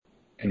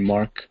in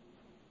Mark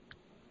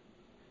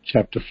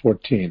chapter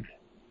 14.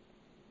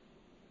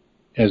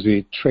 As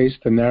we trace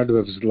the narrative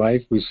of his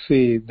life, we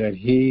see that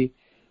he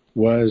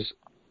was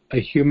a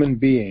human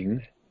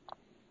being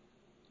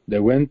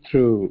that went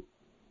through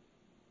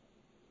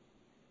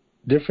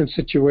different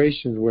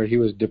situations where he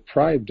was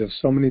deprived of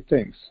so many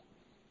things.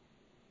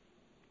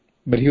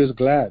 But he was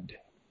glad,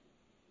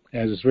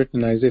 as is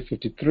written in Isaiah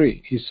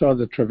 53. He saw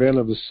the travail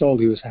of his soul.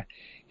 He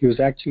was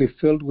actually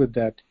filled with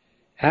that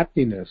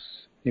happiness.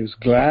 He was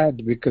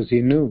glad because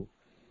he knew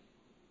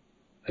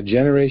a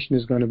generation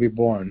is going to be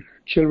born.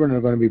 Children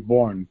are going to be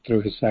born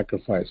through his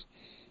sacrifice.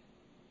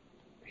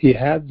 He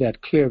had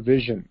that clear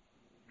vision.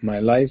 My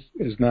life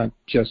is not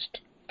just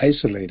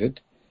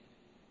isolated.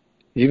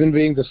 Even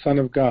being the Son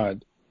of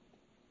God,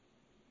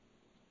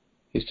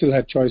 he still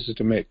had choices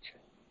to make.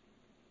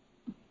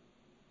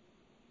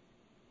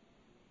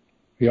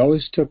 He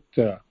always took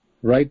the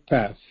right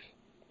path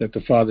that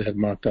the Father had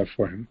marked out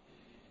for him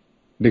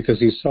because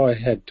he saw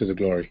ahead to the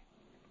glory.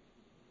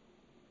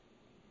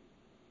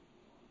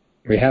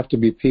 We have to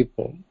be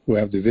people who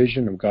have the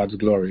vision of God's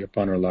glory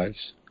upon our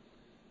lives.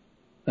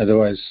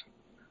 Otherwise,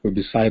 we'll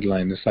be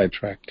sidelined and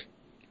sidetracked.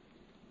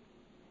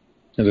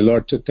 And the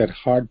Lord took that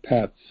hard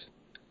path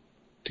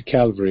to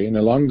Calvary, and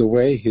along the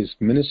way, He's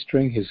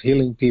ministering, He's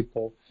healing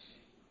people.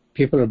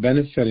 People are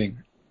benefiting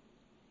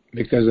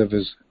because of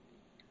His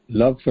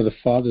love for the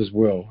Father's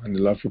will and the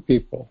love for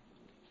people.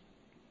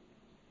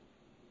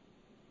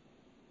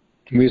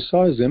 We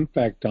saw His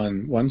impact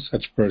on one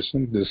such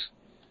person, this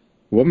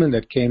woman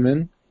that came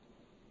in,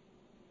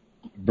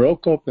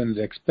 broke open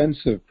the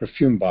expensive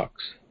perfume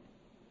box,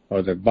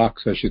 or the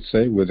box, I should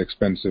say, with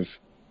expensive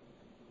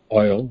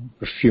oil,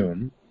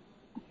 perfume,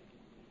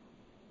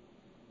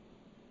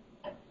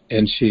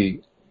 and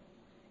she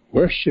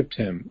worshipped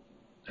Him,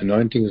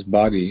 anointing His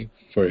body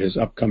for His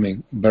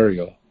upcoming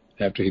burial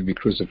after He'd be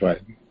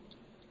crucified.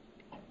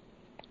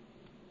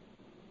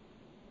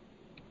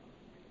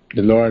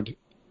 The Lord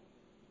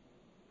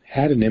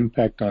had an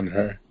impact on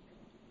her,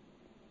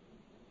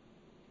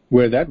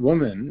 where that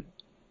woman,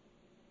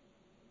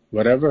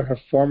 whatever her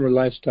former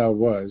lifestyle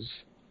was,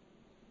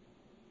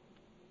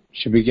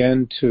 she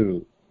began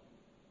to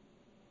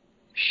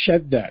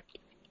shed that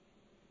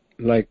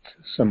like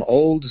some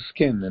old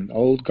skin, an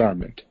old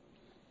garment,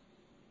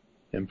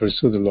 and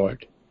pursue the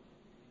Lord.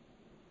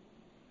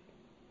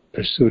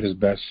 Pursued His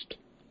best.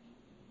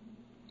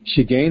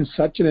 She gained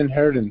such an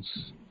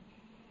inheritance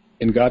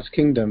in God's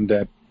kingdom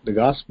that the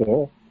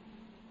gospel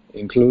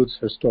includes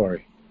her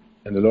story,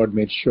 and the Lord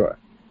made sure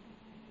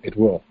it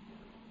will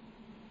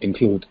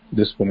include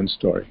this woman's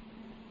story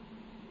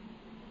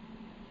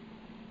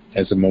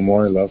as a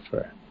memorial of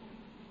her.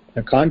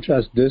 Now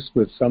contrast this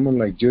with someone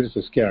like Judas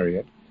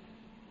Iscariot,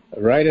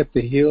 right at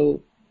the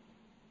heel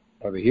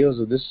or the heels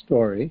of this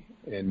story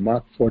in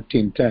Mark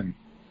 14:10.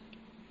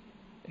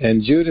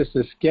 And Judas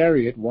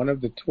Iscariot, one of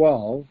the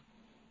 12,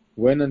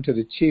 went unto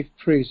the chief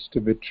priests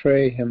to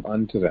betray him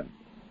unto them.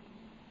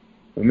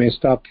 We may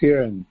stop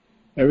here, and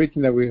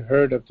everything that we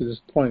heard up to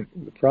this point,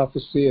 the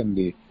prophecy and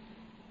the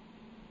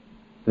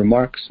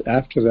remarks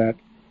after that,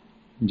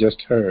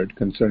 just heard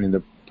concerning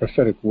the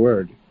prophetic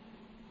word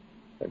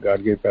that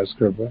God gave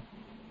Pastor Gerba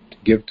to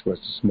give to us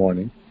this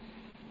morning.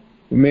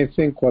 We may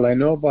think, well, I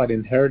know about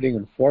inheriting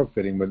and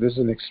forfeiting, but this is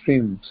an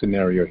extreme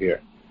scenario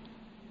here.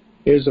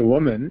 Here's a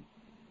woman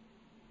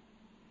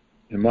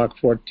in Mark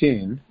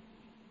 14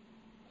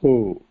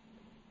 who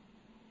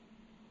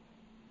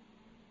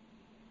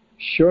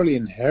surely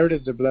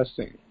inherited the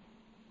blessing.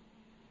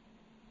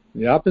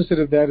 The opposite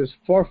of that is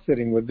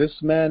forfeiting. Where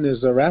this man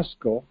is a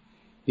rascal,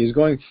 he's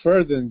going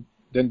further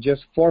than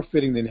just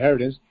forfeiting the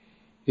inheritance.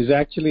 He's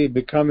actually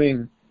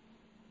becoming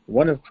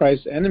one of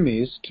Christ's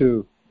enemies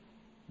to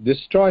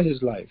destroy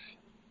his life.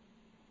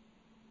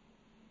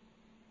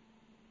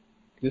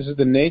 This is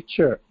the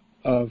nature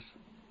of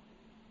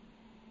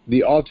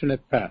the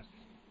alternate path.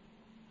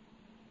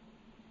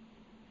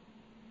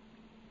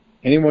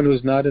 Anyone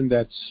who's not in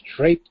that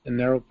straight and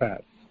narrow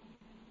path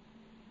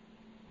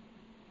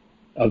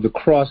of the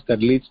cross that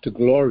leads to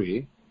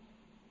glory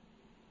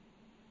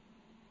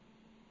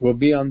will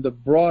be on the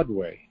broad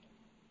way.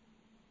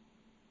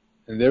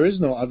 And there is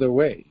no other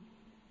way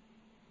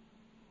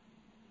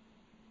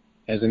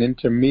as an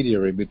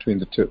intermediary between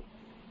the two.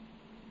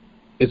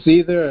 It's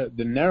either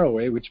the narrow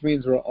way, which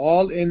means we're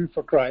all in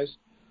for Christ,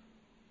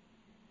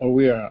 or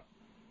we are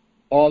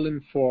all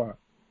in for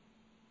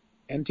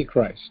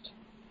Antichrist,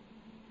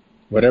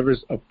 whatever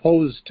is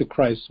opposed to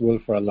Christ's will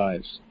for our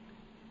lives.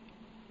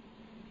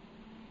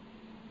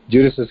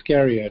 Judas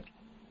Iscariot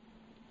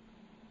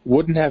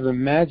wouldn't have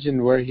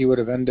imagined where he would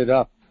have ended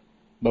up,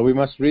 but we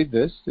must read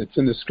this. It's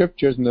in the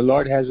Scriptures, and the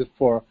Lord has it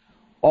for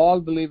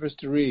all believers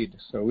to read,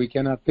 so we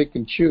cannot pick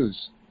and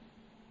choose,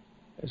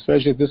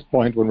 especially at this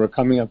point when we're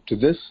coming up to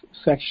this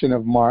section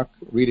of Mark,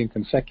 reading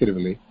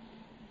consecutively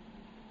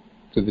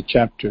to the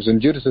chapters.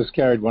 And Judas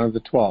Iscariot, one of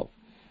the 12,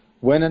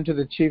 went unto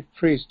the chief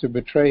priests to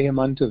betray him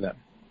unto them.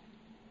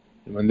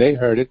 And when they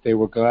heard it, they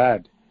were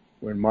glad.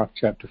 We're in Mark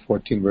chapter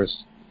 14,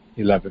 verse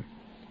 11.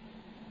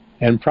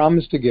 and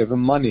promised to give him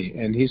money,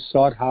 and he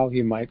sought how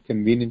he might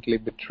conveniently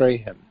betray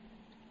him.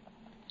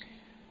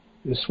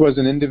 This was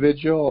an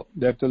individual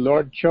that the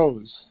Lord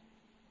chose.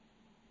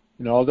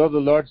 And although the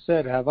Lord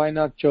said, "Have I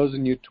not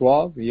chosen you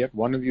 12, yet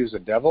one of you is a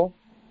devil?"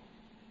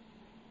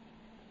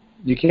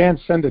 You can't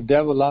send a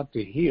devil out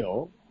to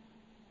heal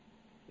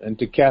and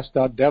to cast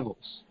out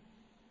devils.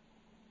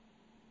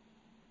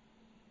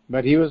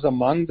 But he was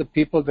among the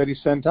people that he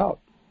sent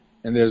out.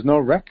 And there's no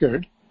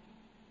record,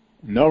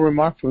 no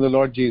remark from the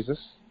Lord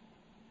Jesus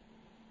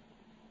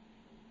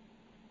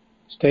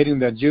stating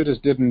that Judas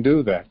didn't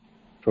do that,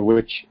 for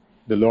which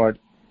the Lord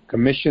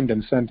commissioned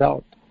and sent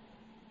out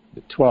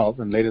the 12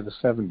 and later the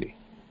 70.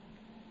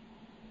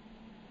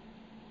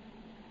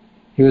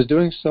 He was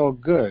doing so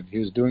good. He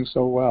was doing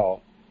so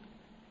well.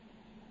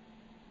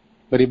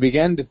 But he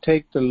began to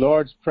take the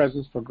Lord's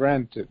presence for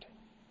granted.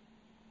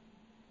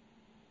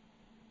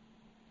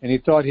 And he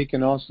thought he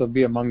can also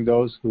be among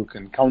those who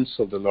can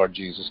counsel the Lord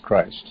Jesus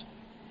Christ.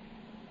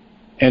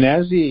 And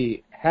as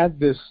he had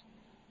this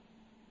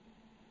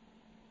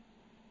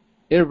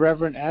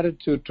irreverent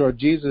attitude toward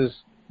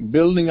Jesus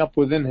building up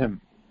within him,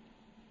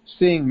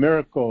 seeing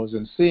miracles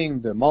and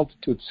seeing the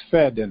multitudes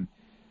fed and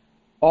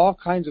all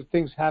kinds of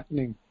things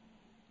happening,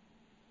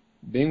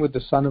 being with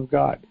the Son of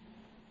God,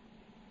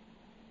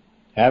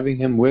 having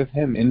him with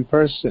him in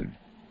person,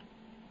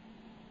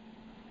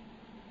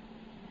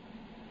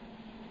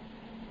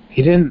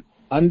 he didn't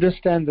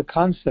understand the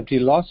concept. He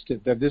lost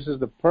it, that this is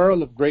the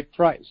pearl of great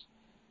price.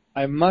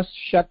 I must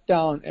shut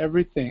down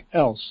everything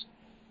else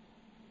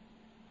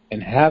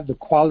and have the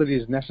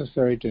qualities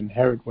necessary to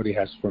inherit what he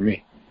has for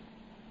me.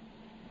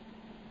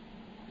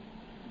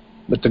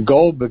 But the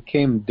goal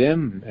became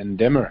dim and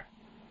dimmer,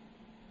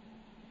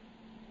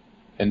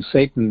 and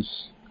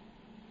Satan's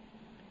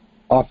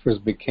offers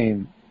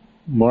became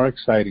more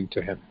exciting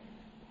to him,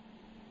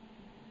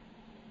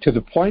 to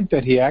the point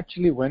that he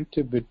actually went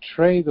to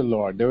betray the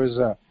Lord. There was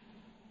a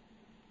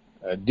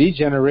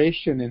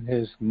degeneration in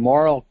his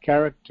moral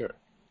character.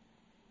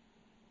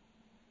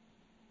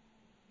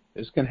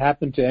 This can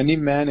happen to any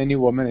man, any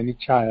woman, any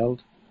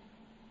child.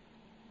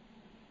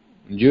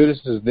 And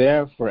Judas is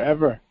there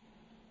forever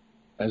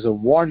as a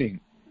warning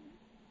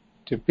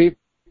to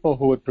people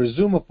who would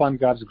presume upon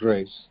God's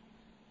grace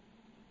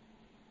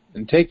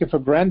and take it for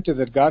granted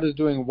that God is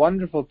doing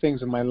wonderful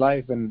things in my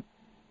life and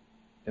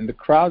in the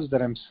crowds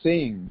that I'm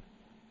seeing.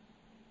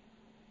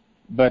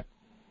 But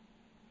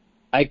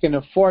I can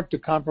afford to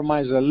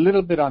compromise a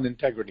little bit on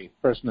integrity,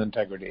 personal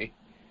integrity.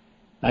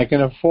 I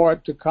can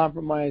afford to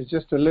compromise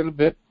just a little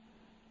bit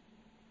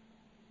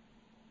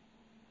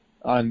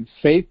on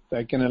faith.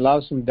 I can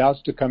allow some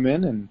doubts to come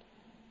in, and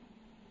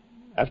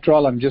after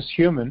all, I'm just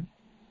human.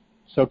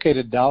 It's okay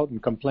to doubt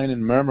and complain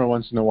and murmur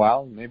once in a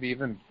while, maybe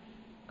even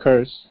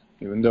curse,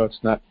 even though it's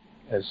not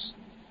as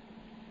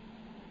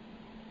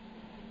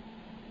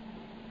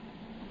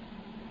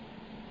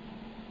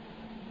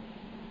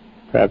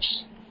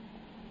perhaps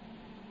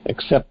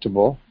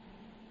acceptable.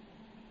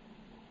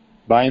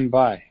 By and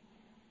by,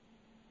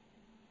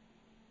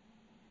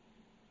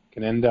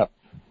 can end up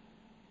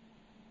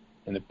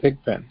in a pig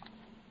pen,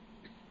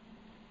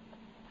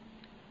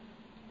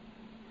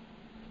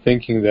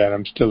 thinking that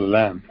I'm still a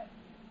lamb.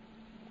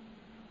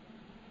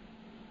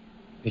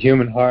 The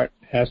human heart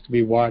has to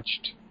be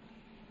watched.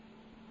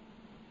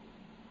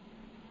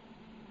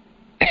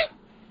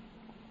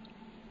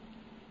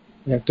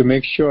 We have to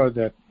make sure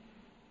that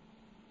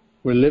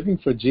we're living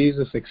for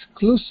Jesus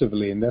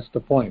exclusively, and that's the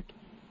point.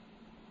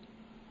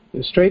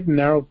 The straight and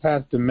narrow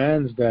path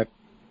demands that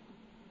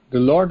the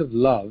Lord of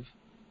love,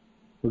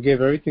 who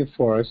gave everything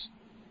for us,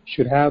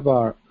 should have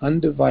our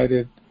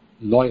undivided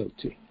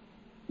loyalty,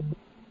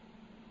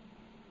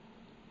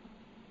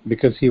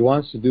 because he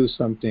wants to do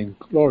something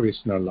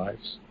glorious in our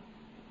lives.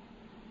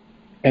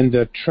 And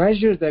the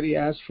treasure that he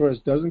has for us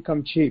doesn't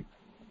come cheap.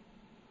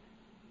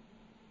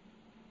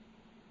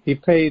 He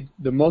paid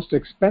the most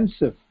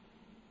expensive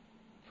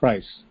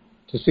price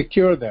to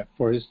secure that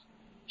for his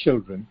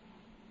children.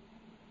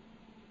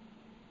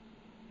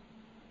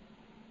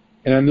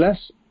 And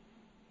unless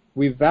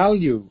we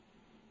value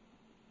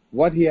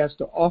what he has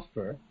to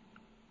offer,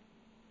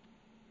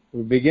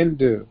 we begin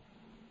to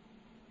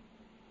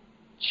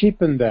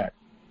cheapen that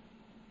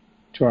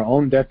to our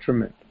own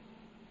detriment.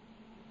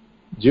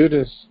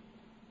 Judas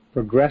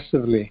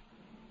progressively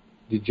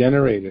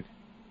degenerated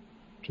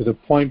to the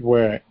point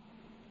where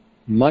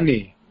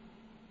money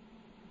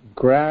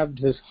grabbed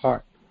his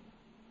heart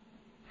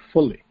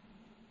fully.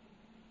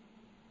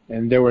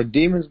 And there were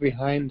demons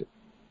behind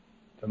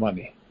the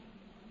money,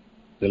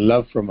 the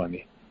love for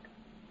money.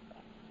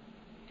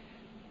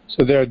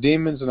 So there are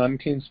demons and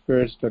unclean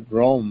spirits that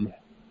roam.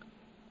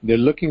 They're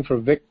looking for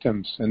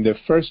victims, and their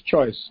first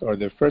choice or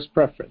their first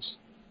preference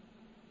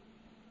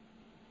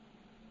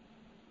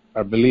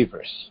are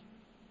believers,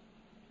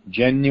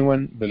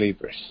 genuine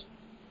believers.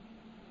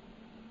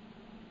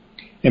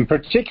 And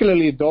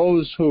particularly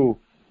those who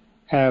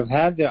have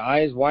had their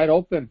eyes wide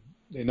open.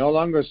 They no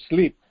longer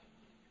sleep,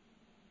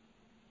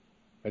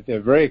 but they're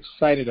very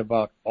excited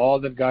about all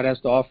that God has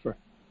to offer.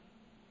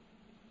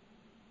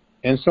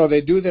 And so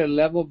they do their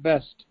level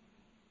best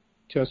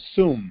to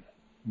assume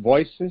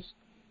voices,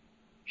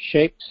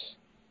 shapes,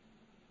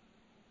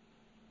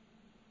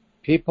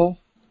 people,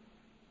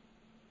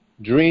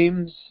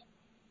 dreams,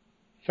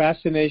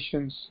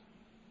 fascinations,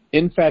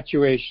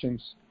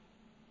 infatuations,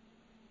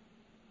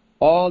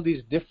 all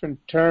these different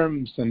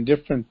terms and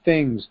different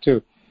things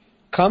to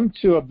come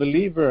to a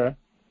believer,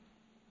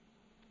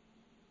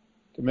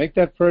 to make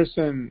that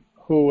person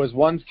who was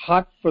once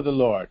hot for the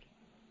Lord,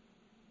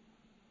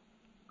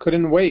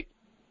 couldn't wait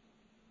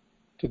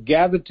to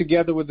gather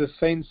together with the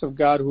saints of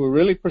God who are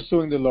really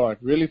pursuing the Lord,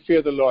 really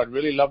fear the Lord,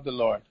 really love the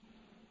Lord,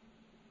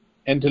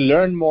 and to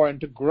learn more and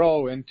to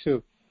grow and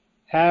to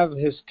have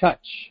His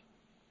touch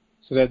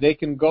so that they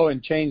can go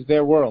and change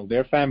their world,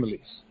 their families.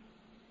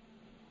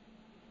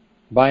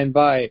 By and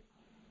by,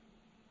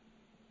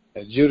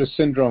 as Judas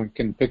syndrome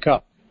can pick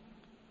up,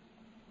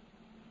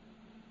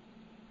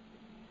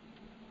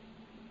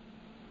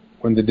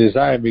 when the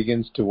desire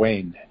begins to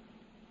wane,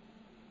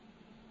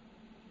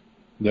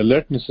 the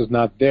alertness is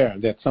not there,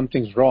 that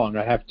something's wrong,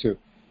 I have to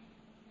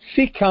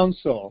seek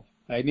counsel,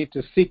 I need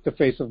to seek the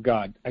face of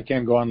God, I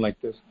can't go on like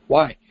this.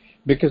 Why?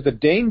 Because the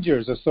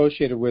dangers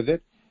associated with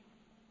it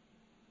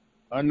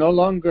are no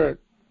longer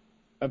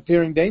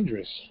appearing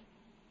dangerous.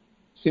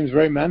 Seems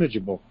very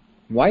manageable.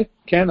 Why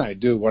can't I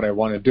do what I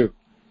want to do?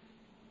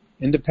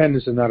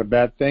 Independence is not a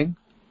bad thing.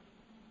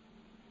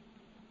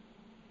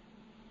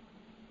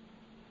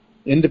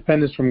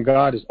 Independence from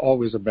God is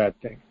always a bad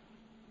thing.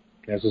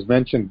 As was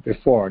mentioned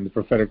before in the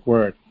prophetic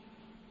word,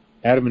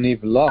 Adam and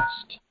Eve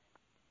lost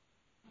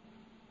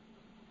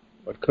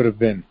what could have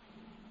been.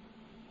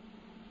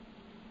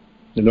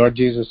 The Lord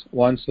Jesus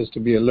wants us to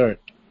be alert.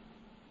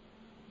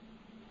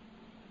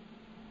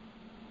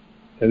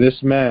 And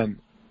this man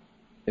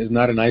is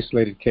not an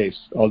isolated case,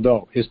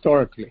 although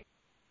historically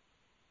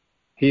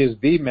he is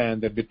the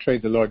man that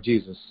betrayed the Lord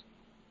Jesus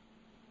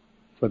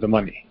for the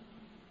money.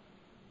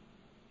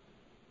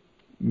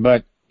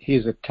 But he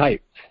is a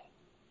type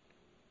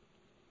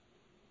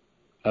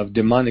of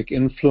demonic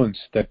influence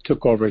that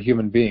took over a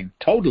human being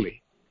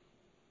totally.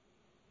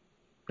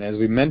 As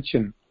we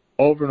mentioned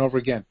over and over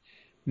again,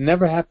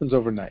 never happens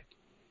overnight.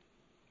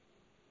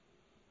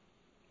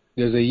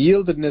 There's a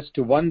yieldedness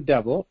to one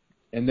devil,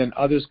 and then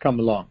others come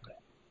along.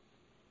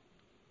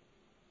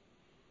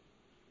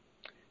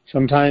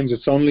 Sometimes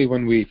it's only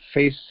when we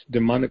face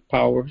demonic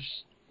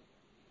powers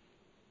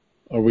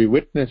or we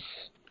witness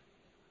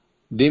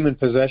demon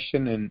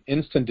possession and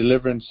instant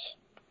deliverance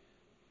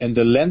and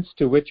the lengths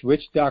to which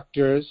witch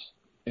doctors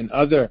and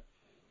other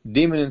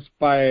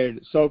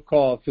demon-inspired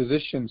so-called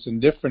physicians in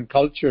different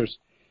cultures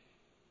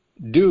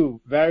do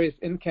various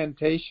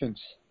incantations,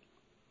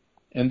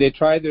 and they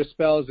try their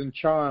spells and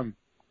charm.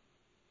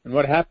 And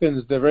what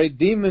happens, the very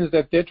demons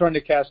that they're trying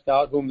to cast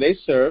out, whom they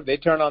serve, they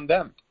turn on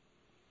them.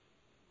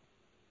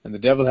 And the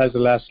devil has the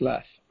last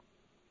laugh.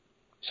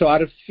 So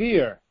out of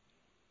fear,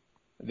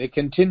 they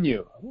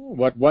continue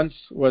what once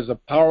was a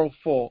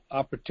powerful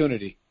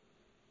opportunity.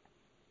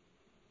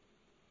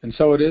 And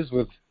so it is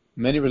with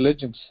many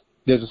religions.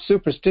 There's a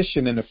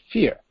superstition and a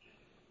fear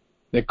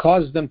that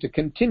causes them to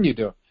continue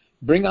to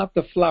bring out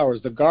the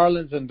flowers, the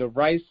garlands and the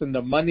rice and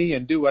the money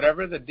and do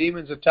whatever the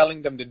demons are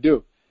telling them to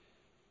do.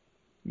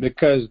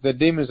 Because the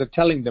demons are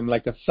telling them,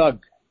 like a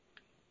thug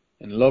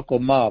and local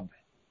mob,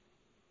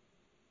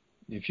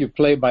 if you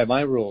play by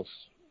my rules,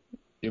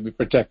 you'll be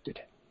protected.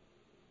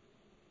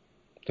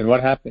 Then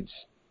what happens?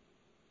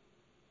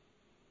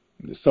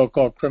 The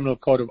so-called criminal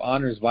code of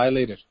honor is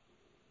violated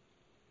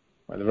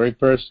by the very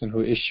person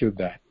who issued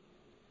that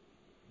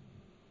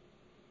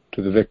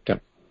to the victim.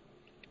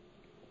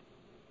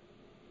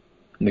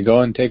 And they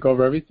go and take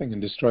over everything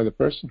and destroy the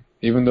person,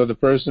 even though the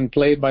person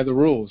played by the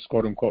rules,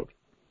 quote unquote.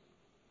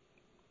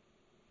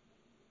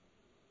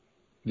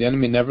 The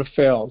enemy never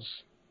fails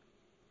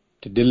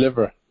to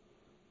deliver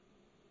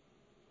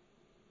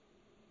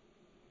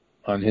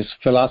on his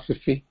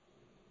philosophy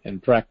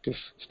and practice: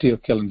 steal,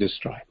 kill, and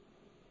destroy.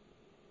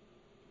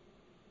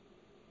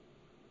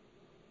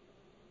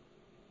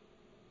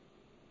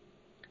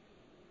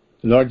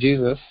 The Lord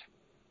Jesus,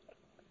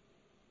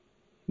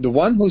 the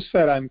one who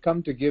said, I'm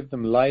come to give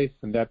them life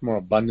and that more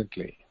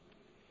abundantly,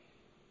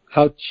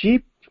 how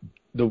cheap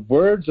the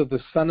words of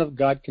the Son of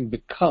God can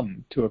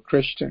become to a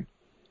Christian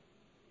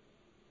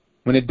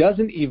when it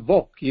doesn't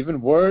evoke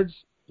even words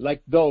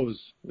like those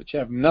which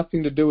have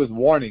nothing to do with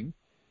warning,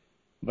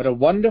 but a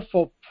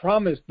wonderful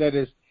promise that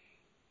is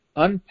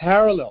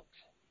unparalleled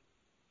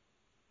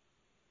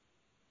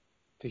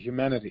to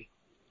humanity.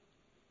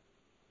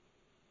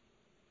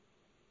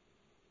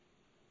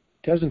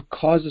 It doesn't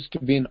cause us to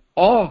be in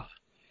awe.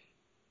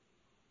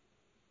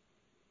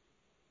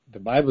 The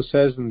Bible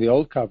says in the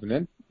Old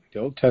Covenant, the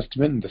Old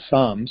Testament, in the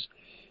Psalms,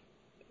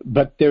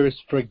 but there is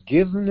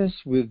forgiveness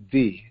with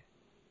thee,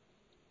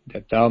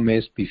 that thou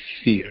mayest be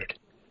feared.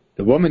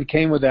 The woman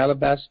came with the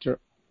alabaster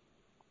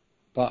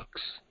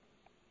box.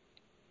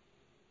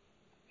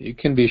 You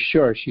can be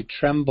sure she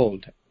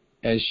trembled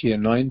as she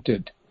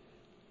anointed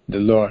the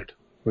Lord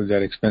with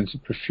that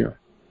expensive perfume.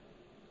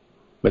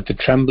 But the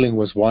trembling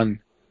was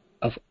one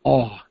of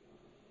awe,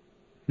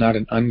 not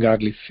an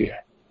ungodly fear.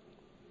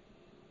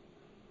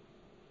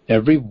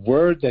 Every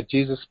word that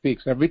Jesus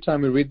speaks, every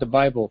time we read the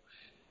Bible,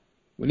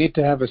 we need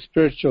to have a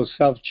spiritual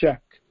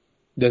self-check.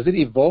 Does it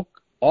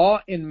evoke awe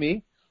in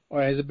me,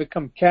 or has it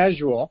become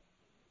casual?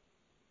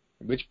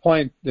 At which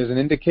point there's an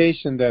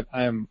indication that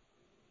I am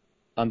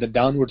on the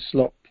downward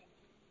slope.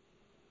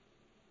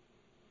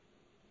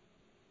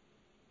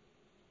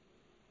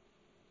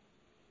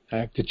 I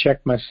have to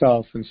check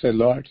myself and say,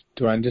 Lord,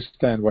 do I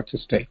understand what's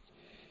at stake?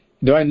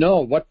 Do I know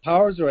what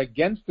powers are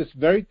against this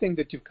very thing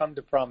that you've come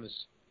to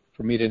promise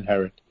for me to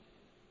inherit?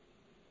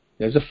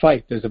 There's a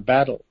fight, there's a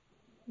battle.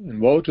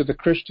 And woe to the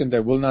Christian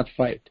that will not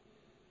fight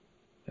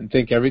and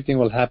think everything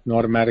will happen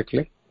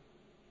automatically,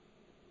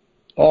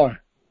 or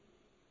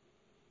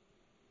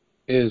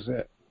is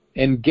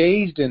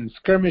engaged in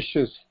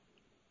skirmishes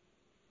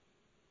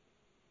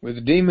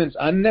with demons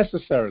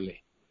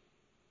unnecessarily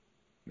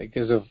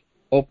because of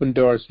open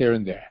doors here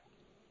and there.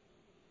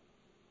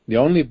 The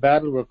only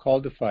battle we're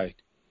called to fight,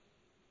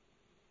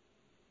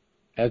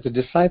 as the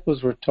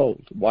disciples were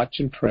told, watch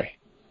and pray,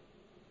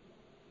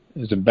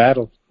 is a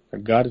battle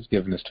that God has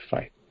given us to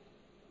fight,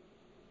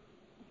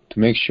 to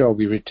make sure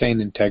we retain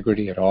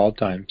integrity at all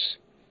times,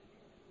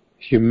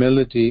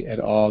 humility at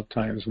all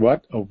times.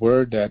 What a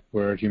word that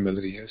word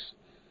humility is.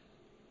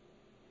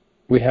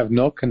 We have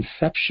no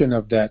conception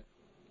of that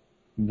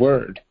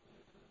word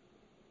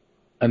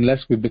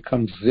unless we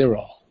become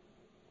zero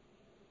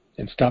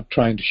and stop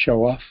trying to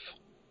show off.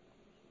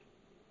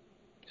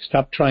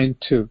 Stop trying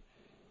to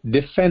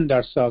defend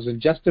ourselves and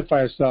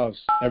justify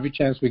ourselves every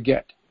chance we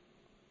get.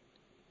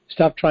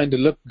 Stop trying to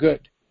look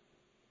good.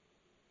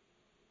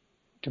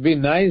 To be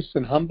nice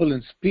and humble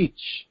in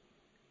speech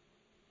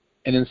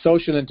and in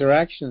social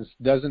interactions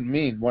doesn't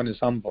mean one is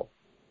humble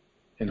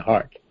in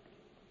heart.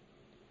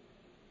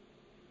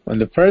 When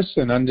the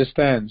person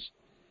understands,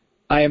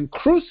 I am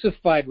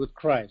crucified with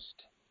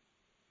Christ,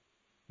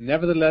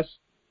 nevertheless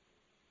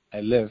I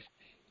live,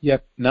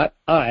 yet not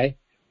I,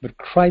 but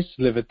Christ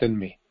liveth in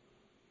me.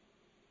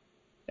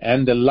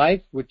 And the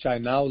life which I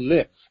now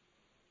live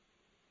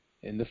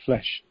in the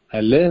flesh,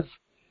 I live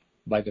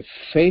by the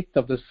faith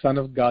of the Son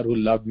of God who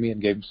loved me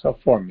and gave himself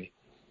for me.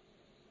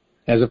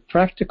 As a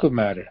practical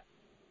matter,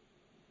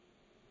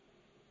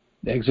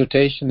 the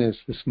exhortation is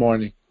this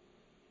morning,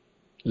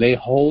 lay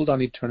hold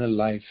on eternal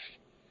life.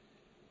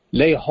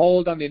 Lay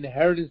hold on the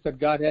inheritance that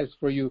God has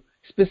for you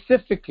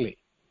specifically.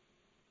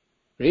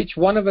 For each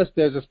one of us,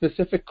 there's a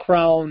specific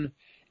crown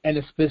and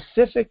a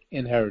specific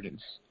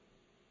inheritance.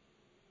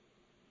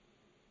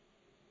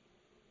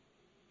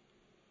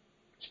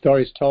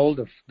 Stories told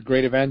of the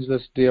great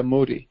evangelist D.L.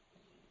 Moody,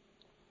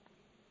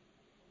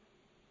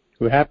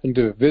 who happened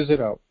to visit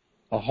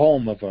a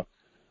home of a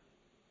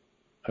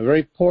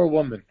very poor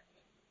woman,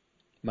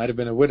 might have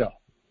been a widow.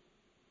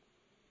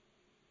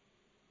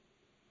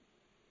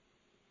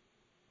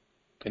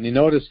 And he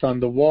noticed on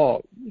the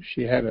wall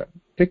she had a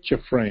picture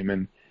frame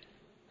and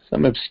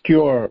some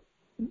obscure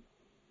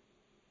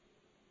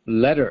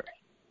letter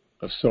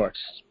of sorts.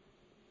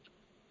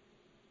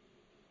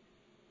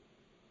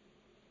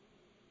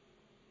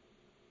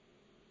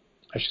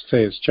 I should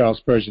say it's Charles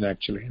Spurgeon,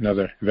 actually,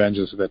 another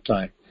evangelist at that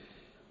time.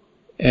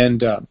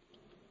 And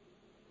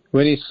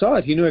when he saw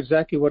it, he knew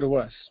exactly what it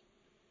was.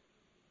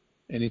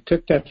 And he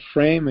took that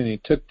frame and he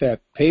took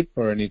that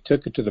paper and he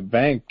took it to the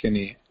bank and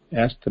he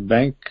asked the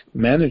bank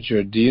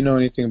manager, do you know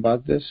anything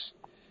about this?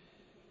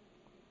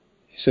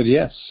 He said,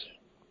 yes.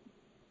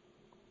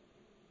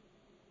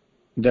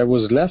 There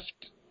was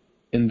left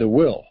in the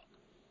will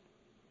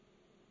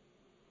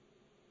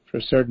for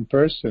a certain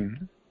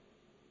person.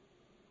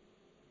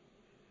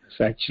 It's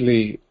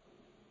actually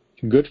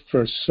good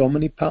for so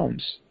many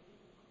pounds,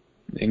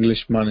 the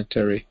English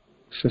monetary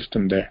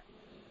system there.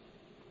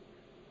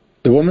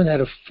 The woman had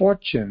a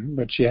fortune,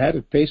 but she had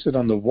it pasted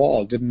on the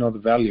wall, didn't know the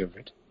value of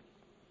it.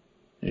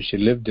 And she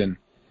lived in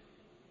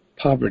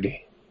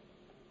poverty.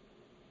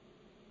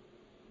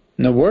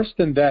 Now, worse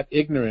than that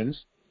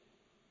ignorance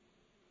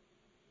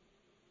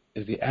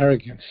is the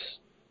arrogance.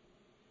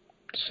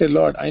 To say,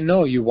 Lord, I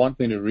know you want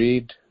me to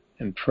read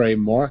and pray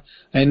more.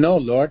 I know,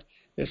 Lord,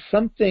 there's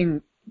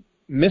something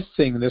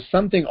missing. There's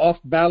something off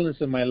balance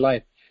in my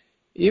life.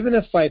 Even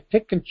if I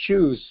pick and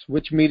choose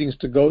which meetings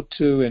to go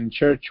to in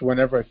church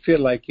whenever I feel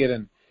like it,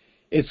 and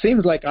it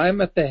seems like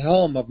I'm at the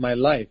helm of my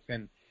life,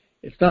 and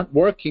it's not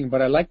working,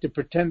 but I like to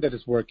pretend that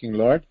it's working,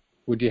 Lord.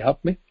 Would you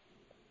help me?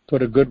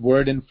 Put a good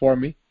word in for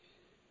me.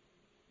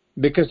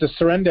 Because to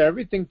surrender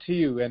everything to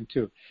you and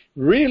to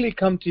really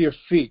come to your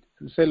feet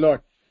and say,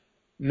 Lord,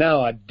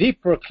 now a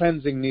deeper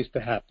cleansing needs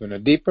to happen, a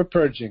deeper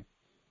purging,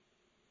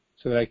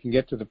 so that I can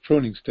get to the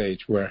pruning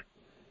stage where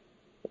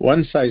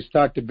once I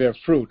start to bear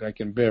fruit, I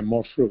can bear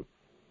more fruit.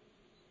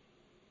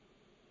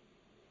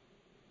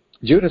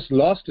 Judas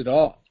lost it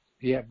all.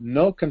 He had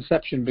no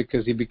conception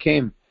because he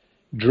became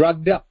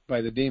drugged up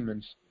by the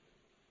demons.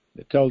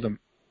 They told him,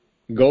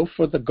 go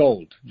for the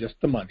gold, just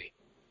the money.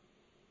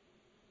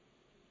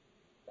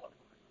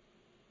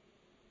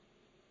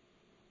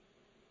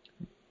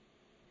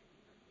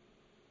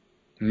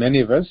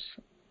 Many of us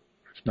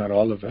not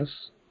all of us,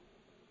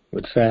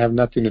 would say, I have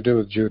nothing to do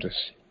with Judas.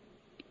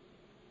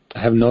 I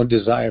have no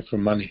desire for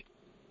money.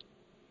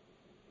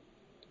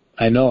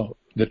 I know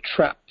the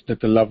trap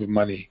that the love of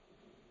money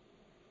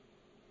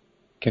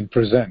can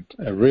present,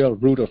 a real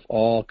root of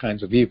all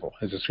kinds of evil,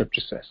 as the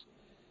scripture says.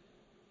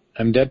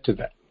 I'm dead to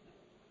that.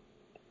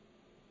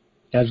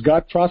 As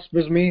God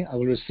prospers me, I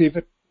will receive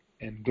it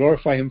and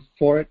glorify Him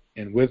for it,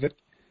 and with it,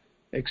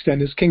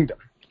 extend His kingdom.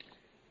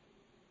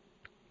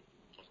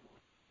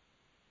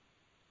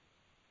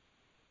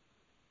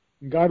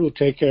 God will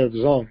take care of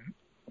His own.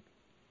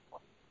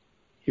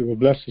 He will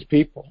bless His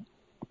people.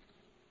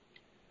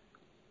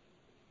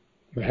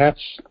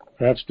 Perhaps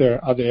there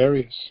are other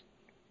areas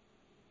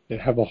that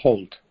have a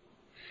hold.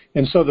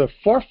 And so the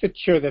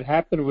forfeiture that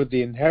happened with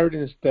the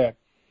inheritance that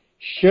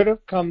should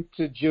have come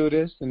to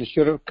Judas and it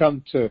should have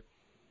come to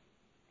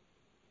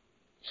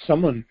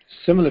someone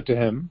similar to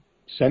him,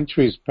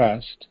 centuries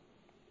past,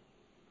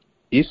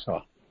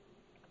 Esau,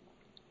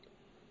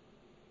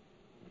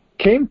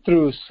 came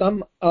through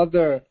some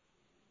other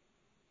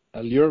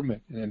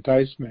allurement and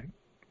enticement,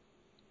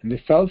 and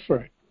they fell for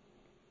it.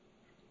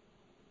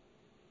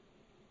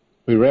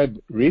 We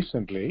read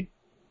recently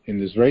in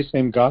this very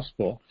same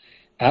gospel,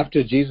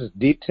 after Jesus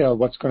detailed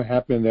what's going to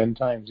happen in the end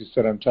times, He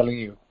said, I'm telling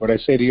you, what I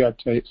say to you,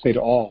 I say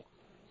to all,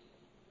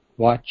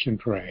 watch and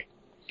pray.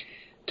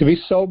 To be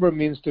sober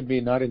means to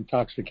be not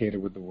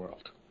intoxicated with the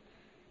world.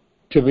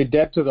 To be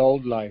dead to the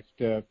old life,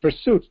 the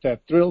pursuits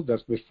that thrilled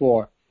us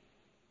before,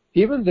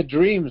 even the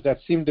dreams that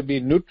seem to be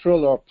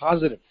neutral or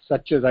positive,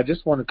 such as I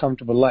just want a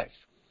comfortable life.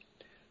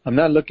 I'm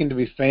not looking to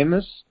be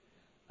famous.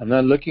 I'm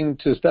not looking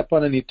to step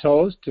on any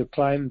toes, to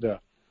climb the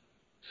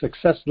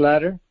success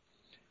ladder.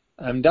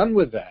 I'm done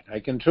with that. I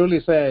can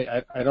truly say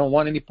I don't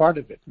want any part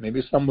of it.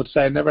 Maybe some would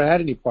say I never had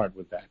any part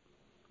with that.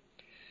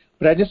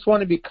 But I just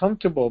want to be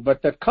comfortable.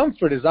 But that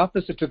comfort is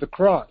opposite to the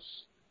cross.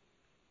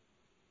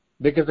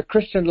 Because the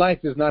Christian life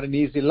is not an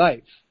easy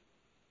life.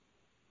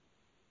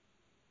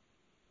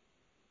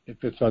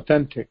 If it's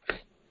authentic.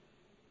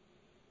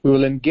 We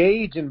will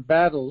engage in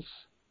battles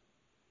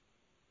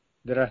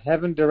that are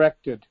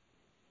heaven-directed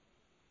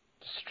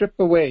to strip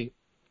away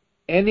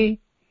any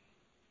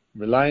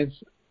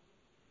reliance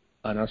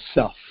on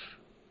ourself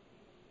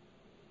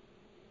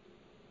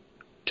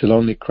till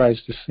only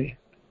Christ is seen.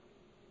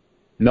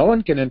 No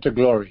one can enter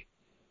glory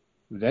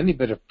with any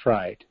bit of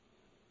pride.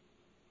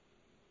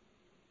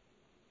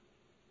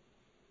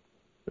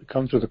 We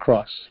come through the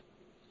cross.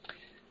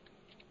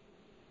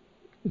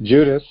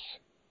 Judas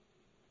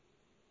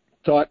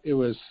thought it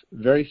was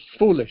very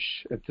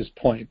foolish at this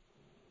point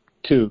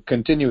to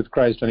continue with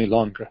Christ any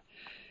longer.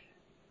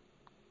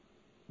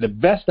 The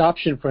best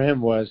option for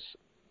him was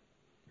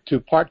to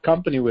part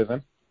company with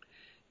Him,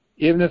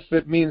 even if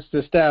it means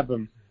to stab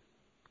Him,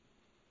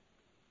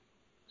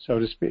 so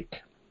to speak.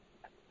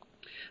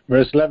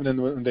 Verse 11,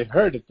 and when they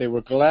heard it, they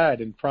were glad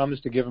and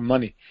promised to give Him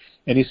money.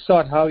 And he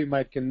sought how he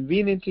might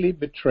conveniently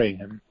betray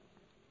Him.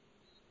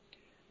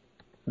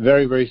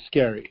 Very, very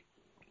scary.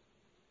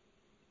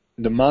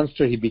 The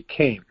monster he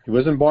became. He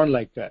wasn't born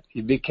like that.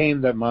 He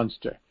became that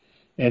monster.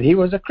 And he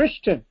was a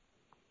Christian.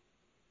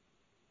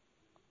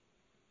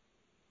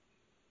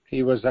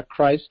 He was a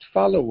Christ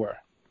follower.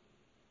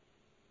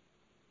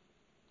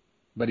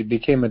 But he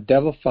became a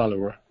devil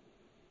follower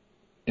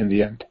in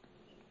the end.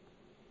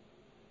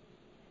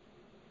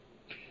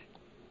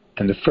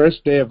 And the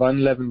first day of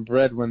unleavened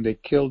bread, when they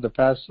killed the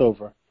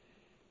Passover,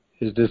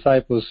 His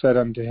disciples said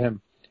unto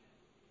Him,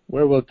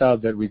 Where wilt thou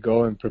that we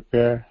go and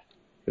prepare,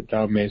 that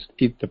thou mayest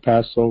eat the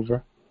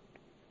Passover?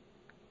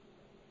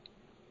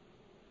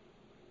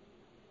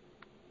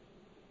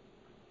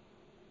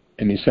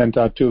 And He sent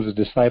out two of His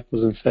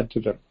disciples and said to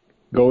them,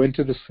 Go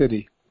into the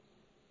city,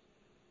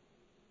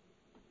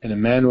 and a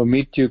man will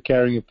meet you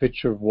carrying a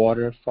pitcher of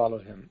water, follow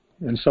him.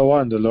 And so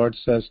on. The Lord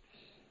says,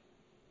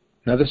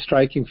 another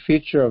striking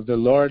feature of the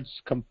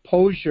Lord's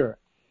composure,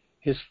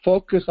 His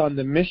focus on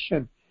the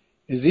mission,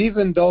 is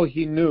even though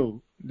He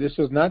knew this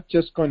was not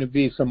just going to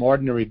be some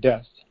ordinary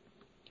death,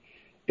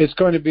 it's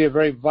going to be a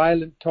very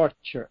violent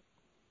torture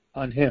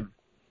on Him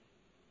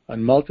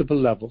on multiple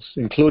levels,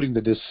 including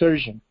the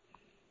desertion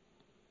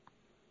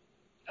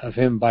of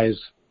Him by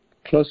His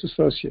close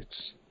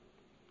associates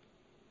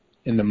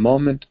in the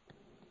moment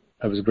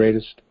of His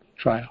greatest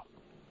trial.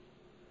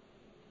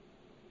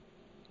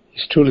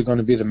 He's truly going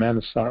to be the man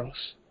of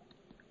sorrows.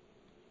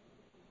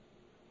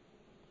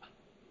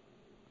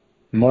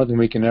 More than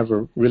we can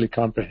ever really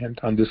comprehend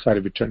on this side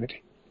of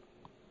eternity.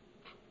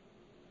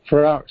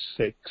 For our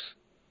sakes.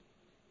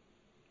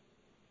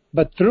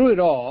 But through it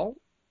all,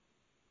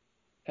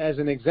 as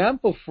an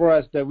example for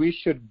us that we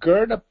should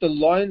gird up the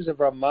loins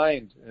of our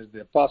mind, as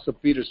the Apostle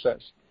Peter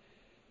says,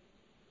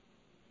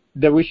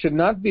 that we should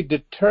not be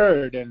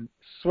deterred and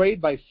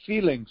swayed by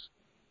feelings.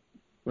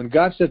 When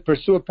God said,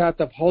 pursue a path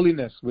of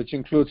holiness, which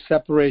includes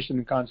separation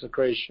and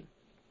consecration.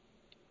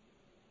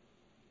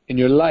 In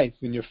your life,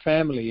 in your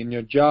family, in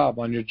your job,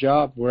 on your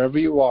job, wherever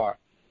you are,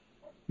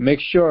 make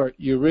sure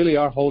you really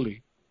are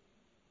holy.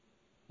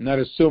 Not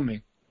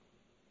assuming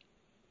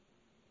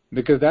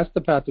because that's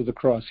the path of the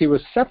cross. He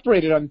was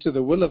separated unto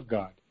the will of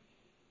God.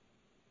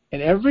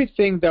 And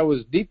everything that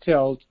was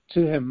detailed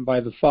to him by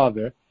the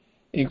Father,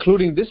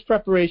 including this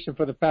preparation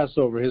for the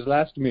Passover, his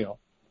last meal,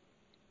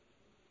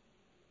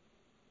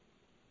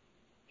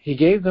 he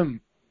gave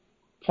them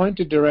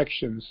pointed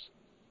directions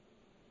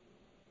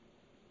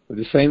with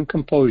the same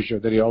composure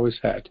that he always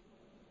had,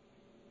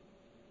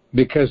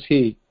 because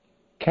he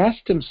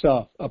cast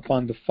himself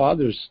upon the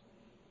Father's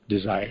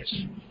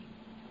desires.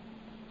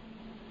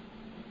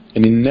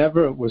 And he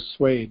never was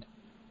swayed.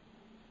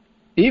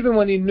 Even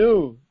when he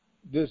knew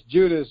this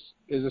Judas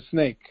is a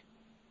snake,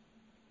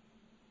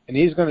 and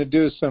he's going to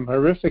do some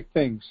horrific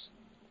things,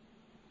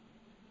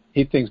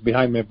 he thinks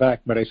behind my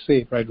back, but I see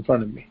it right in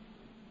front of me.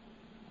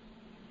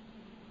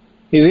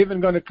 He's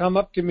even going to come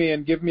up to me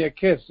and give me a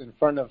kiss in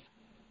front of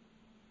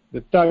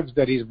the thugs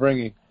that he's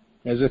bringing,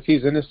 as if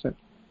he's innocent,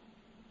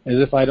 as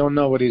if I don't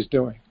know what he's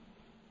doing.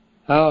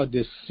 How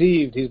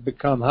deceived he's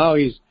become, how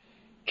he's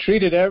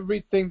treated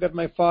everything that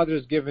my Father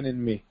has given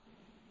in me.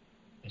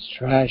 It's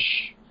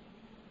trash.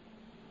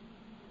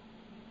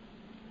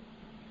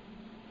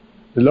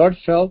 The Lord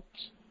felt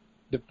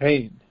the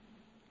pain,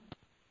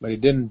 but he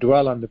didn't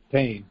dwell on the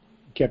pain.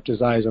 He kept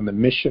his eyes on the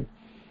mission.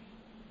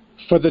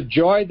 For the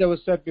joy that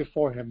was set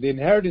before him, the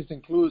inheritance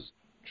includes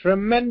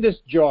tremendous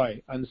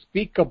joy,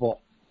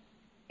 unspeakable.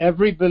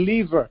 Every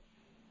believer,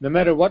 no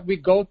matter what we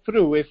go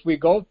through, if we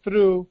go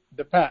through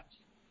the path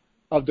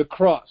of the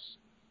cross,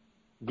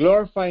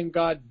 glorifying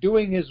God,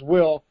 doing his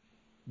will,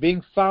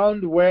 being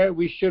found where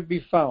we should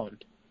be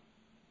found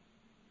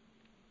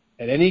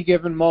at any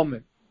given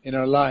moment in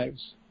our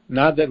lives,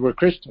 now that we're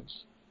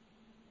Christians,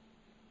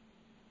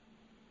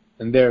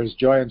 and there is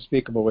joy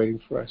unspeakable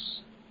waiting for us.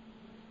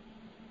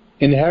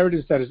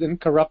 Inheritance that is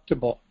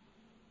incorruptible.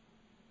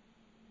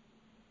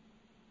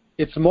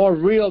 It's more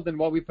real than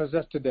what we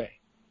possess today,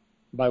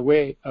 by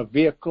way of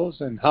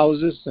vehicles and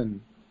houses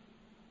and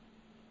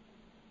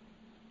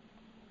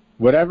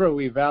whatever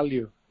we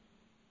value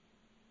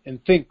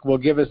and think will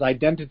give us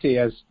identity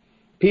as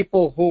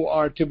people who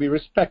are to be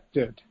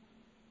respected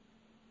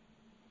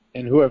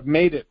and who have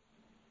made it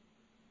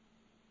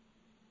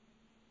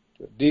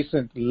to a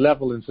decent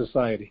level in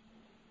society.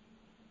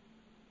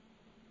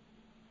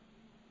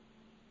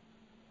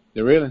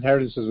 The real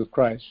inheritance is with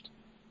Christ.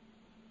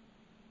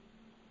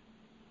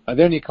 Are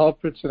there any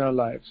culprits in our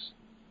lives,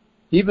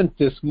 even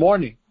this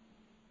morning,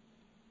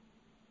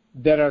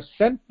 that are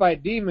sent by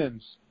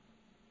demons,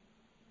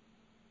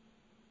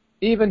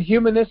 even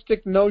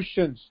humanistic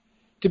notions,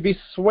 to be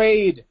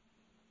swayed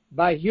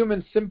by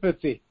human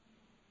sympathy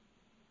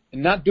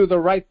and not do the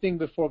right thing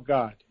before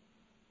God?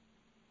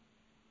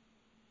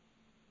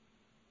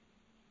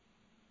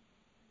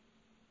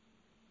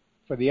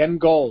 For the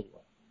end goal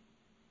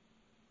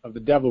of the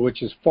devil,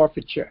 which is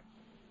forfeiture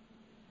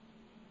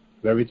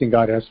of everything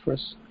God has for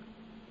us.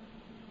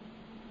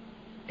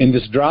 In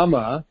this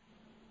drama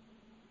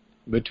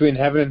between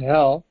heaven and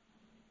hell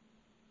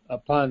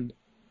upon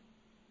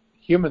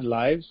human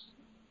lives,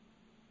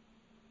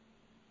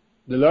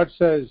 the Lord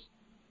says,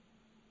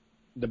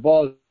 the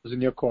ball is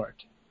in your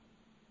court.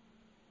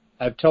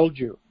 I've told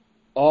you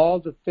all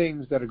the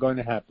things that are going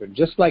to happen,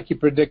 just like He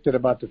predicted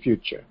about the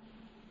future.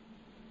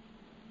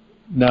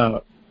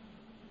 Now,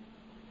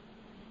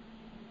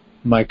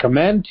 my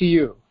command to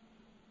you,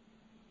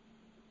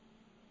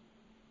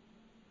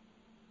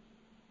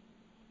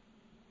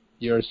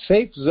 your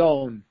safe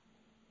zone,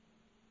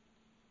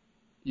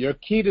 your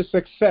key to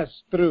success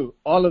through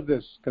all of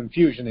this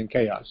confusion and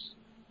chaos,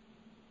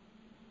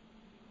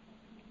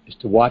 is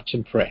to watch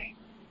and pray.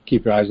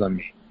 Keep your eyes on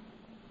me.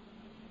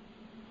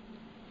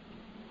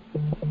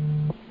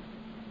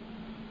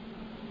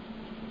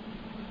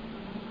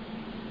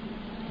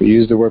 We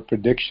use the word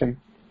prediction.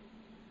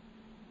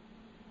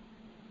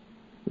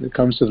 When it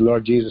comes to the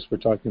Lord Jesus, we're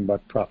talking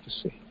about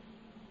prophecy.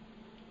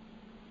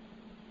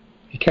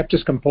 He kept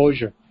his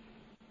composure.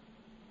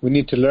 We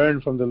need to learn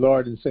from the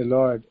Lord and say,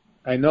 Lord,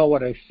 I know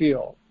what I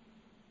feel.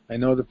 I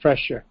know the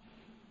pressure.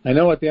 I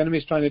know what the enemy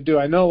is trying to do.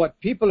 I know what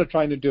people are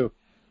trying to do.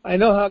 I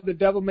know how the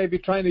devil may be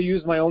trying to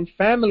use my own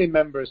family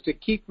members to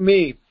keep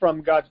me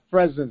from God's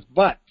presence.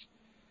 But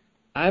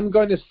I'm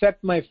going to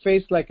set my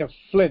face like a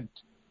flint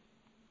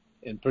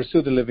and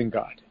pursue the living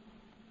God.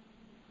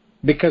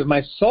 Because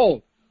my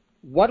soul,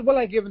 what will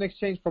I give in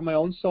exchange for my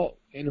own soul?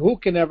 And who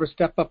can ever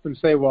step up and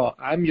say, well,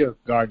 I'm your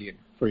guardian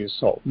for your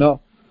soul?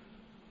 No.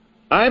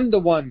 I'm the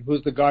one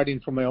who's the guardian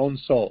for my own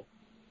soul.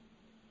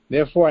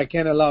 Therefore, I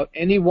can't allow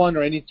anyone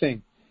or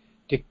anything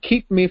to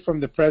keep me from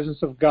the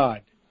presence of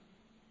God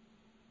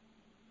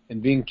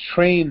and being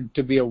trained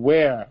to be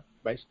aware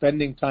by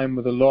spending time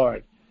with the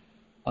Lord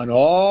on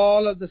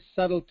all of the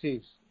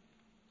subtleties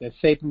that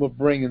Satan will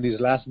bring in these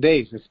last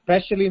days,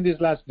 especially in these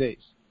last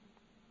days,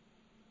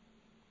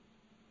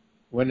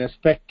 when a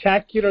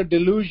spectacular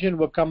delusion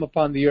will come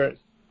upon the earth.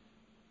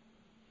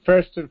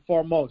 First and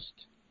foremost,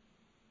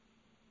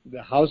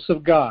 the house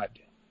of God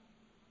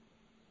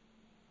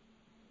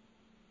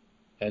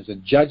as a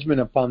judgment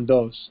upon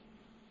those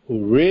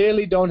who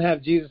really don't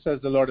have Jesus as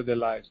the Lord of their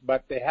lives,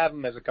 but they have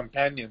Him as a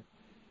companion.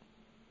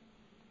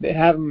 They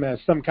have him as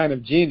some kind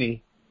of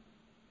genie.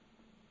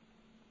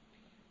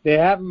 They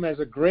have him as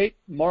a great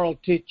moral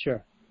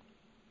teacher,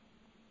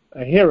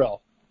 a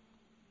hero.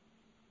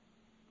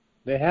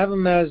 They have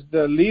him as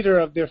the leader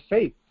of their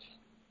faith.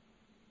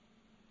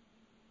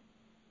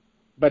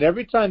 But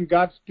every time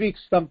God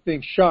speaks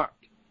something sharp,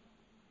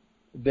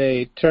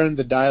 they turn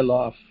the dial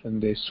off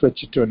and they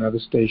switch it to another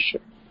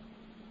station.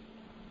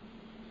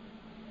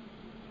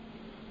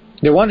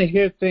 They want to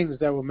hear things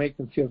that will make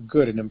them feel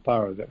good and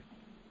empower them.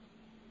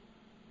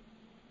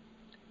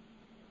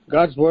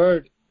 God's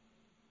Word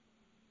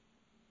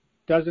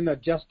doesn't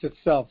adjust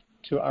itself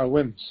to our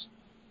whims,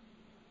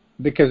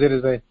 because it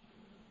is a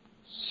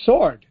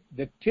sword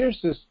that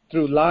pierces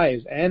through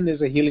lies and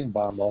is a healing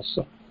balm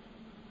also.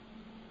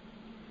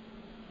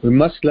 We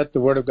must let the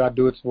Word of God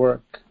do its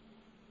work.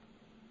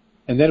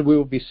 And then we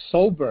will be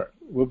sober,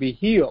 we'll be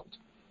healed,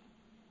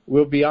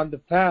 we'll be on the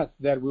path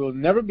that we will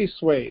never be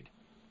swayed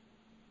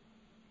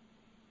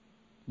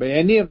by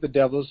any of the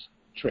devil's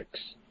tricks.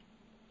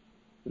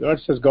 The Lord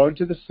says, go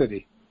into the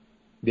city.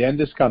 The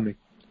end is coming.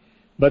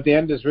 But the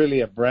end is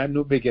really a brand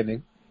new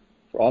beginning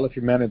for all of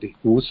humanity,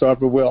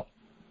 whosoever will.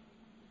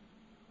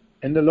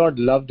 And the Lord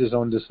loved His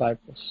own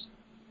disciples.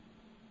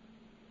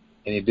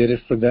 And He did it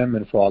for them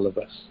and for all of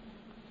us.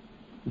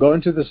 Go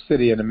into the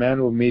city and a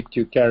man will meet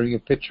you carrying a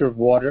pitcher of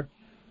water.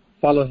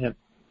 Follow him.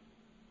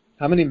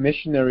 How many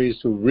missionaries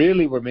who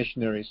really were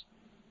missionaries,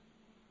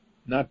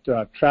 not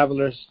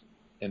travelers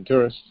and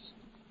tourists,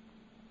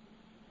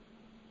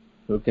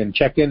 who can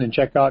check in and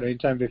check out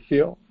anytime they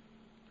feel,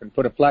 can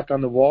put a plaque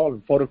on the wall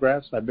and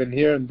photographs, I've been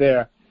here and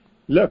there.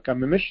 Look,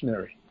 I'm a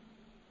missionary.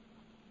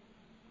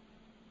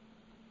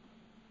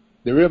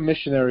 The real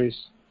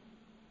missionaries,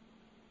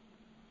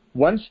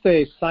 once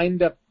they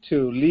signed up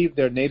to leave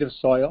their native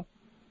soil,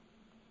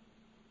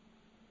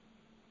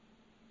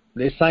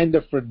 they signed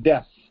up for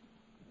death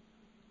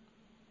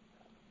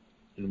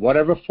in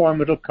whatever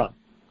form it'll come,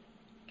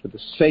 for the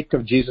sake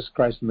of Jesus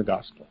Christ and the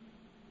gospel.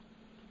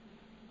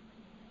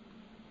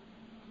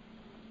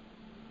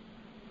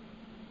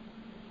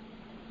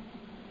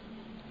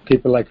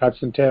 People like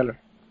Hudson Taylor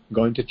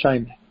going to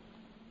China.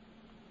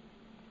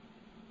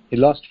 He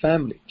lost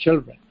family,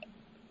 children.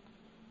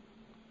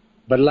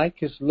 But like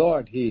his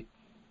Lord, he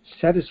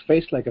set his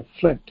face like a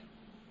flint.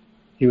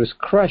 He was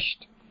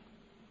crushed.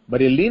 But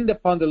he leaned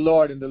upon the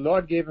Lord, and the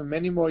Lord gave him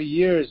many more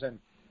years. And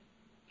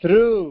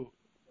through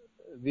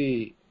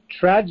the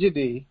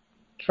tragedy,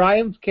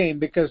 triumph came,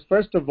 because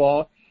first of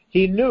all,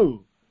 he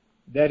knew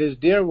that his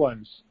dear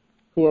ones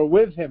who were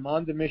with him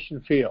on the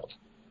mission field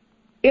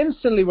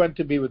instantly went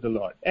to be with the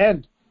Lord.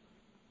 And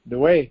the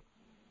way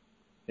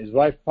his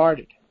wife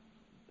parted,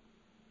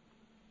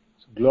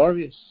 it's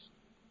glorious.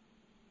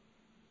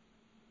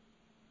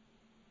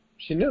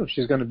 She knew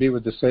she's going to be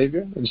with the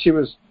Savior, and she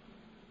was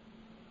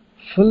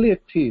fully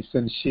at peace,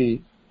 and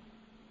she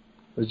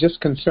was just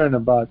concerned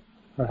about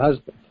her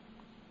husband.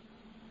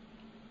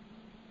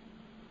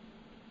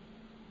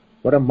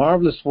 What a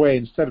marvelous way,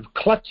 instead of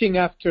clutching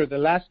after the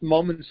last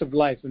moments of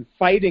life and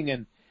fighting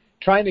and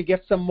trying to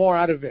get some more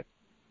out of it.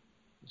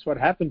 It's what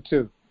happened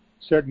to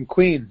certain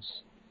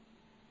queens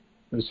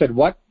who said,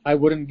 what I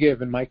wouldn't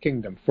give in my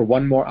kingdom for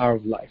one more hour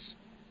of life.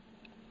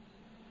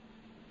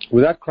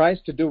 Without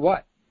Christ, to do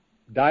what?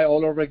 Die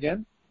all over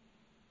again?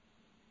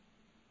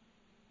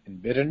 In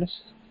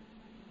bitterness?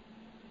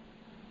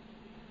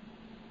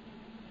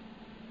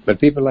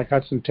 But people like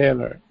Hudson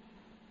Taylor,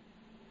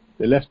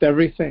 they left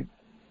everything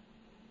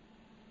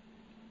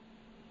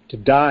to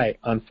die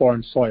on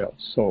foreign soil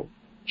so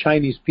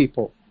Chinese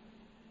people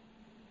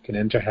can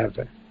enter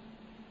heaven,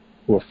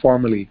 who were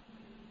formerly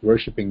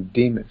worshiping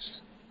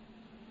demons.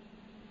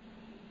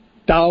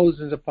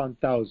 Thousands upon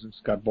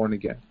thousands got born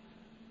again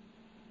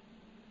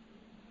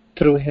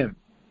through him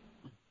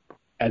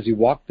as he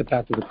walked the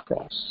path of the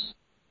cross.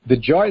 The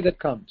joy that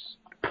comes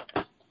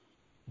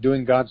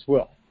doing God's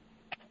will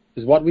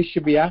is what we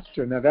should be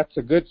after. Now that's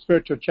a good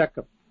spiritual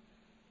checkup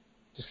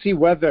to see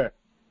whether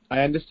I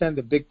understand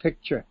the big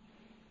picture.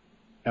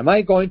 Am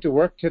I going to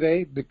work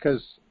today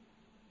because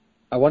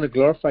I want to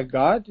glorify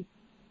God?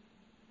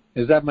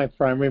 Is that my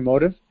primary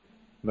motive?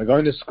 Am I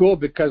going to school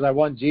because I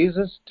want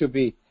Jesus to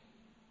be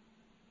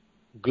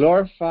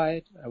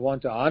glorified? I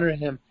want to honor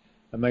Him.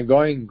 Am I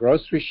going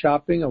grocery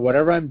shopping or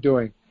whatever I'm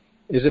doing?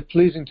 Is it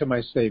pleasing to my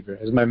Savior?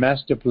 Is my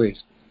Master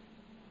pleased?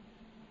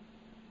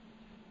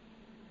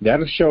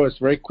 That'll show us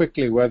very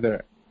quickly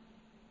whether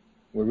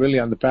we're really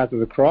on the path of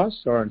the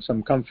cross or on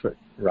some comfort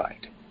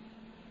ride.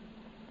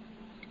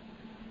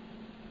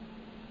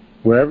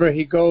 Wherever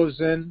he goes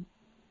in,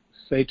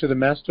 say to the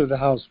master of the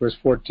house, verse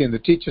 14, the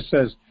teacher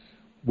says,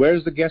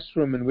 where's the guest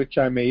room in which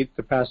I may eat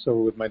the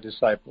Passover with my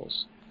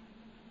disciples?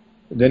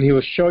 Then he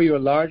will show you a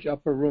large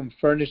upper room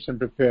furnished and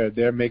prepared.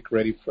 There make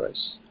ready for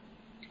us.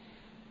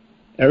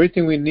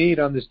 Everything we need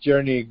on this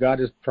journey, God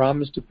has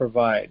promised to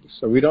provide.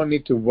 So we don't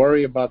need to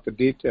worry about the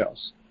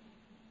details.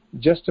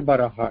 Just about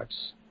our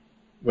hearts.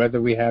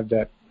 Whether we have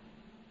that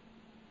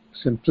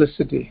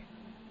simplicity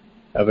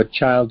of a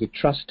child to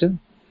trust Him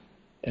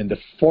and the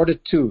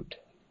fortitude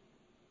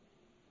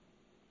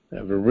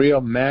of a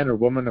real man or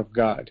woman of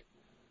God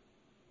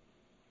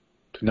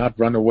to not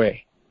run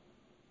away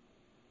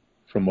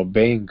from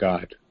obeying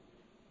God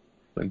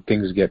when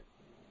things get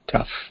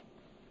tough.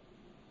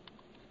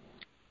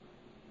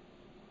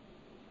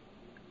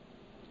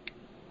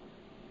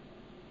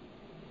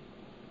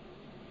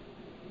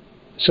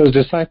 So the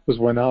disciples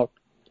went out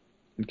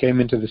and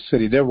came into the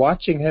city. They're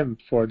watching him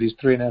for these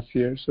 3.5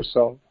 years or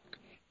so.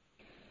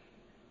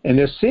 And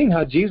they're seeing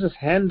how Jesus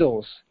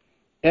handles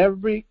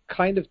every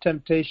kind of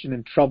temptation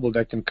and trouble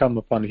that can come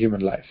upon a human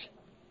life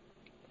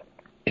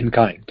in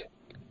kind.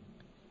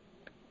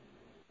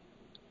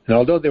 And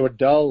although they were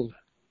dull,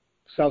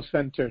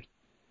 self-centered,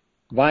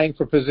 vying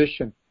for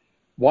position,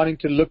 wanting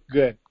to look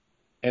good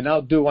and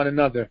outdo one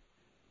another,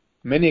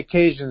 many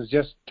occasions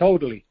just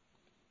totally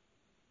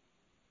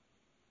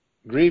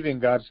grieving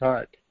God's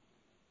heart.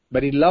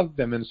 But he loved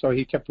them, and so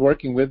he kept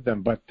working with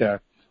them. But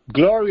their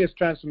glorious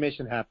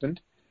transformation happened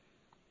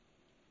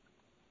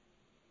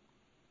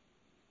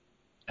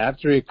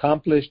after he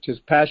accomplished his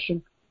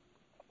passion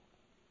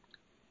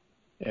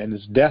and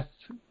his death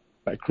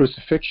by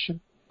crucifixion,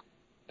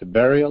 the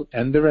burial,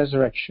 and the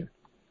resurrection.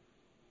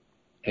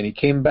 And he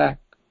came back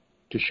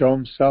to show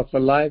himself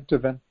alive to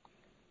them,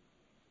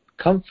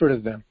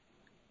 comforted them,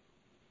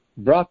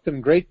 brought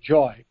them great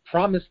joy,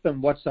 promised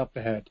them what's up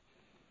ahead,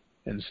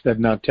 and said,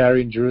 now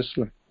tarry in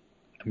Jerusalem.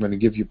 I'm going to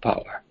give you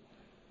power.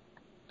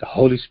 The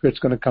Holy Spirit's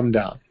going to come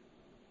down.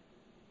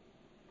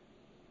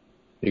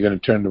 You're going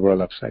to turn the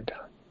world upside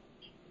down.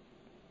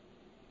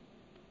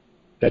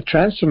 That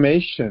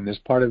transformation is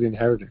part of the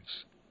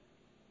inheritance.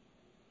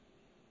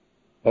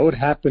 What would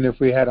happen if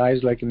we had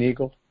eyes like an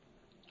eagle?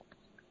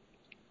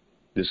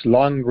 This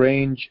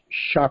long-range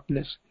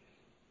sharpness,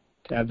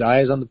 to have the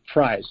eyes on the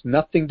prize,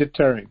 nothing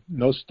deterring.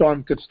 No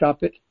storm could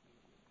stop it.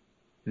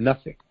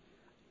 Nothing.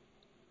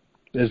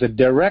 There's a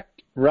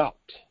direct route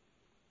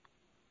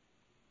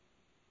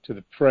to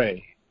the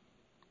prey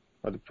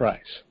or the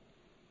prize.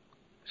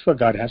 That's what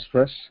God has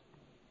for us.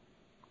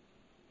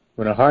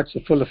 When our hearts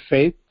are full of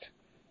faith,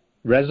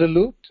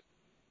 resolute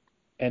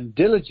and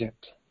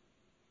diligent,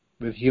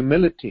 with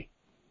humility,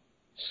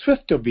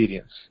 swift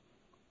obedience,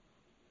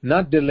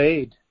 not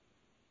delayed,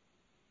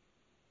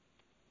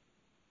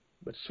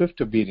 but swift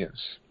obedience,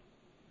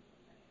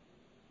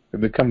 we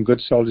become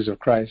good soldiers of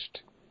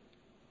Christ,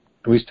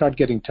 and we start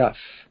getting tough.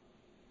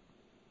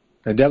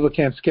 The devil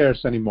can't scare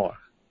us anymore.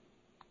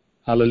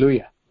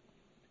 Hallelujah.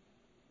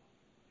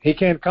 He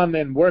can't come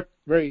and work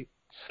very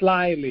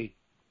slyly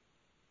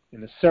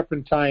in a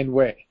serpentine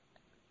way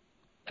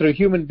through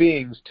human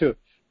beings to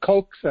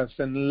coax us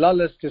and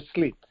lull us to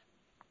sleep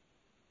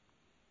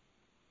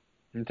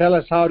and tell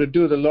us how to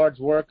do the Lord's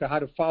work or how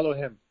to follow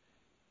him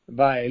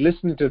by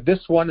listening to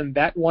this one and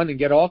that one and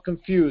get all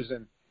confused.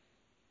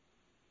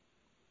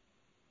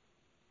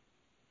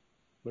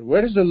 But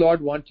where does the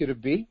Lord want you to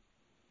be?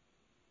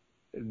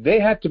 They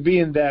had to be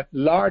in that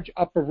large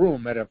upper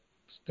room at a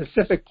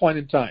specific point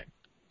in time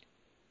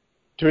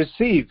to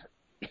receive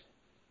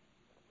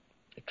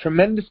a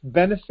tremendous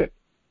benefit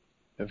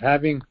of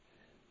having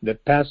the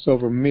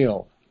Passover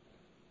meal,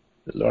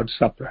 the Lord's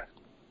Supper.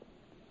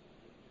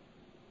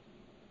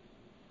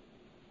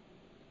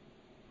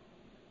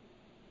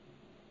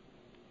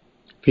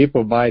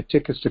 People buy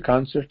tickets to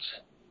concerts.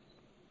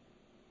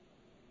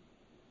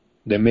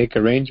 They make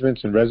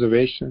arrangements and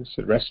reservations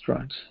at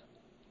restaurants.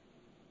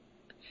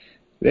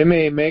 They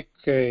may make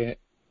a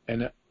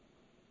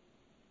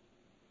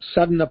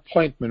sudden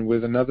appointment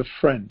with another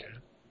friend.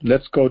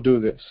 Let's go do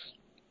this.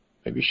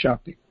 Maybe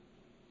shopping.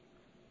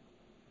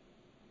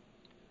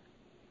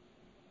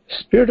 The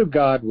Spirit of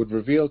God would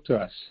reveal to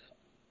us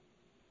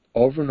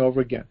over and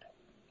over again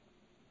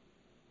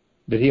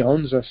that he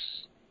owns us,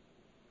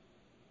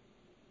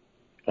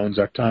 owns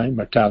our time,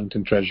 our talent,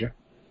 and treasure.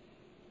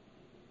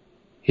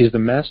 He's the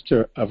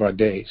master of our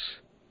days.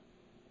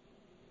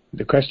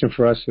 The question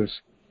for us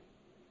is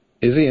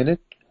he in it?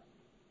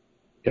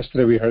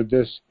 Yesterday we heard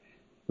this.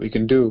 We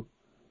can do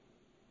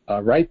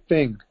a right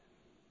thing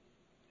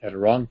at a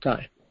wrong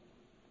time.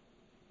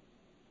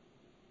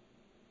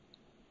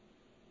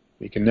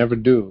 We can never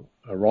do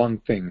a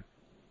wrong thing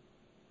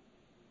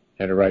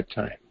at a right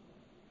time.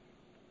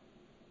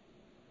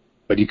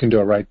 But you can do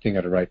a right thing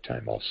at a right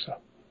time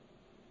also.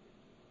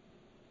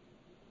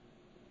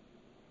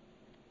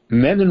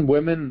 Men and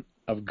women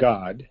of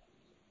God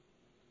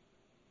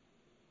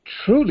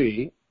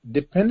truly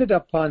depended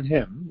upon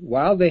him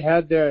while they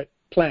had their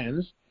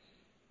plans.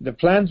 The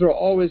plans were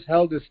always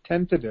held as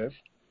tentative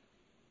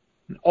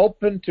and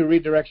open to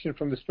redirection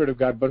from the Spirit of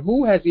God. But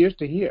who has ears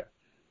to hear?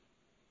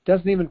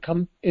 Doesn't even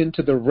come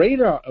into the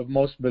radar of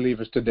most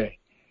believers today.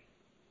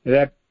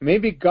 That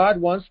maybe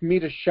God wants me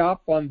to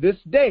shop on this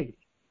day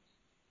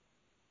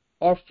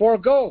or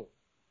forego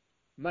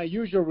my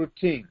usual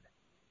routine.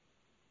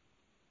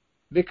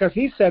 Because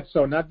he said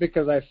so, not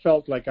because I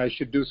felt like I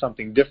should do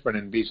something different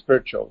and be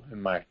spiritual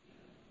in my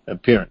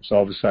appearance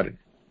all of a sudden.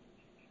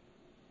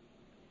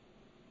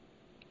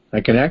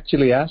 I can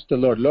actually ask the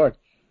Lord, Lord,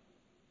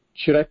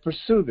 should I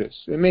pursue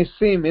this? It may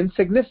seem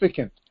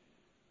insignificant,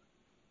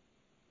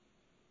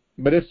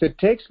 But if it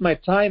takes my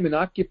time and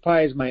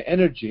occupies my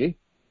energy,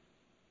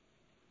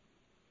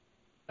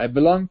 I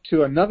belong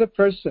to another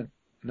person,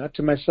 not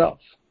to myself.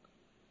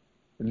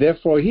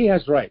 Therefore, he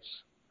has rights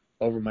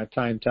over my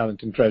time,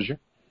 talent, and treasure.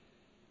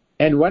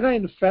 And when I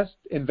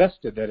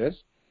invested, that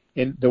is,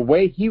 in the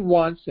way he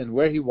wants and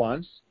where he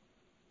wants,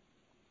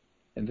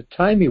 and the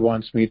time he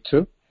wants me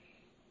to,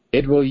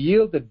 it will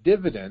yield a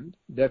dividend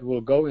that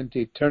will go into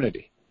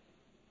eternity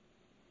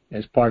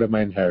as part of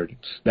my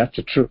inheritance. That's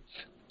the truth.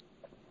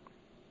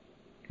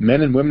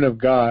 Men and women of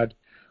God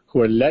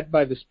who are led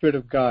by the Spirit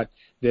of God,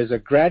 there's a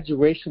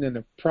graduation and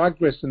a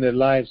progress in their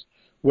lives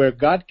where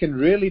God can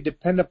really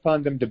depend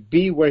upon them to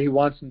be where he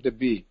wants them to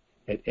be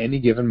at any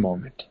given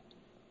moment.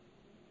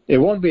 It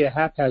won't be a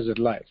haphazard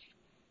life,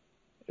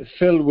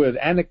 filled with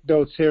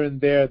anecdotes here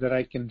and there that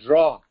I can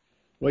draw.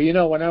 Well, you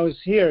know, when I was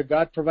here,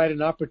 God provided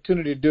an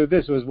opportunity to do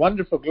this. It was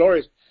wonderful,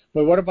 glorious.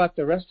 But what about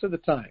the rest of the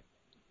time?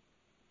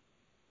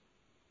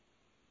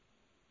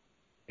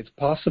 It's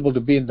possible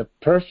to be in the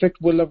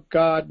perfect will of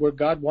God, where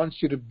God wants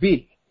you to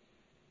be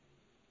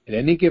at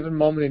any given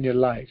moment in your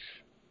life,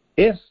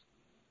 if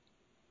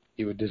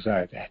you would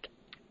desire that.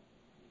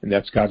 And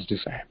that's God's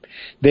desire.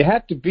 They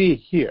had to be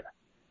here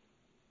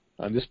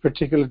on this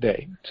particular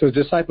day. So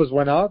the disciples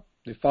went out,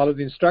 they followed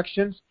the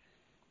instructions,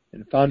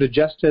 and found it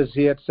just as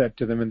he had said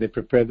to them, and they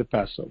prepared the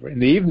Passover. In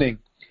the evening,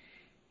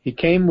 he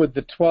came with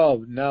the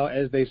 12. Now,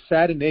 as they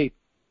sat and ate,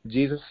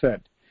 Jesus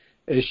said,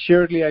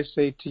 "Assuredly I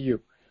say to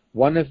you,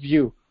 one of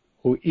you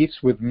who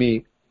eats with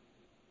me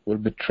will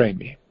betray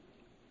me."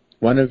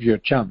 One of your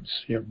chums,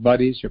 your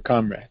buddies, your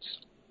comrades.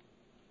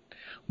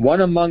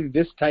 One among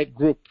this tight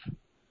group.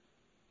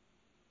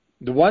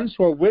 The ones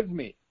who are with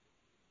me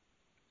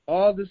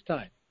all this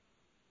time.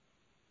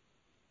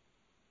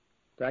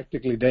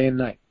 Practically day and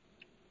night.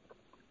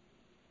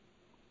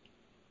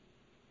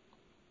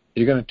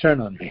 You're going to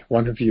turn on me,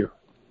 one of you.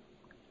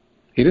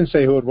 He didn't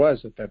say who it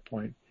was at that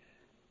point.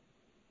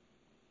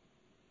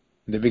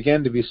 They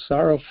began to be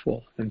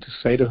sorrowful and to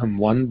say to him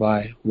one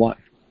by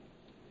one,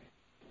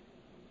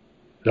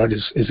 "Lord,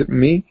 is it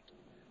me?"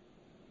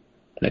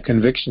 And a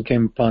conviction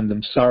came upon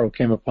them, sorrow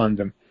came upon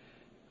them.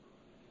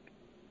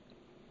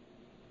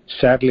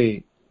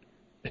 Sadly,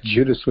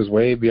 Judas was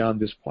way beyond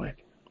this point.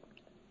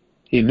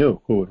 He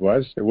knew who it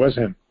was. It was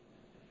him.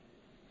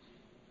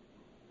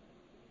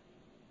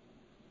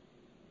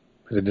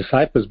 The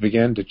disciples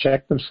began to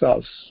check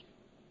themselves.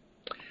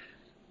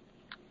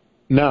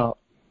 Now,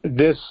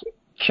 this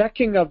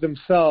checking of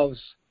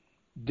themselves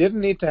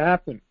didn't need to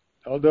happen,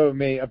 although it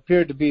may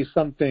appear to be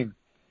something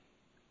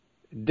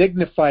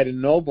dignified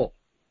and noble.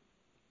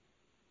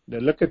 They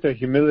look at their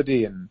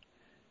humility and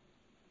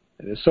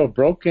they're so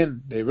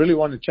broken, they really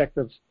want to check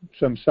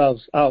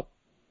themselves out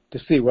to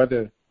see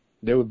whether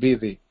they would be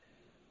the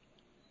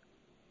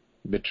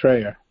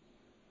betrayer.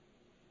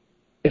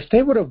 If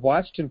they would have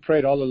watched and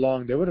prayed all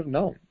along, they would have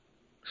known.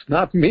 It's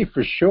not me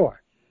for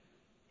sure.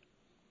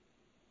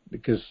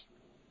 Because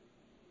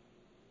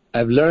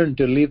I've learned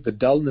to leave the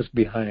dullness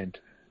behind.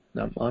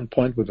 I'm on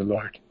point with the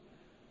Lord.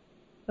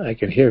 I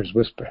can hear his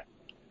whisper.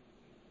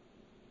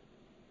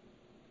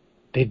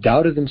 They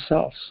doubted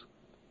themselves.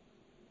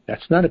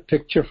 That's not a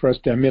picture for us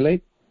to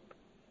emulate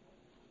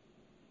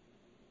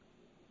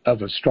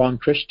of a strong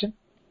Christian,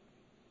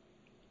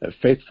 a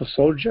faithful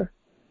soldier.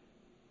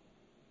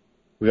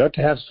 We ought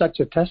to have such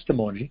a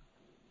testimony.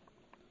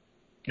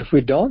 If we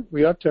don't,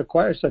 we ought to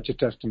acquire such a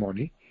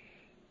testimony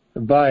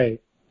by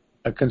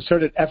a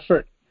concerted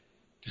effort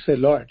to say,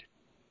 "Lord,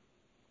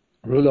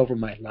 rule over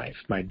my life,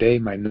 my day,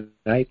 my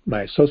night,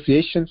 my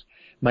associations,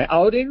 my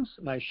outings,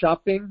 my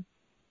shopping,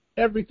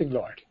 everything,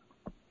 Lord.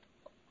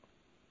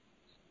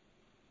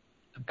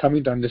 I'm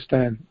coming to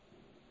understand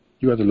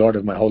you are the Lord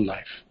of my whole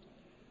life."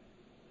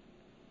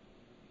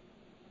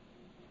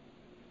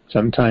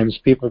 Sometimes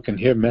people can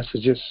hear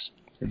messages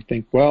and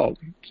think, well,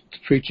 it's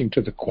preaching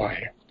to the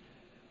choir.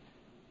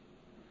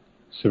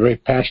 It's a very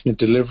passionate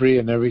delivery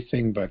and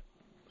everything, but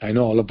I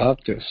know all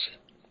about this.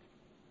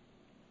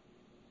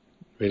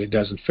 It really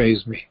doesn't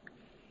faze me.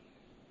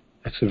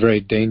 That's a very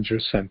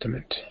dangerous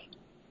sentiment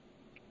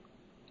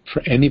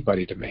for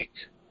anybody to make.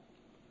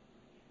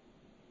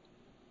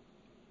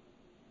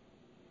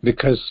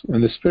 Because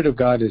when the Spirit of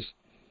God is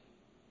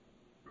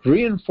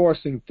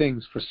reinforcing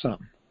things for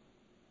some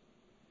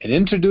and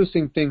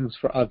introducing things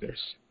for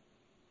others,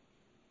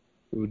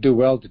 we would do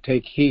well to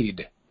take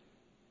heed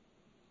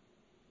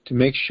to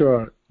make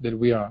sure that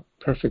we are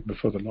perfect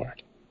before the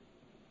Lord,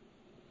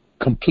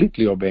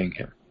 completely obeying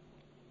him.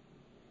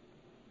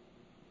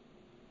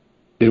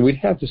 That we'd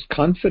have this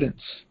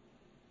confidence.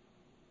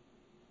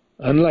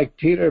 Unlike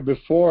Peter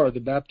before the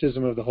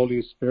baptism of the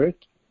Holy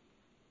Spirit,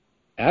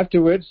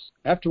 afterwards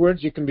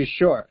you can be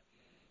sure.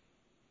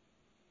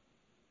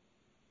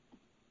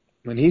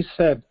 When he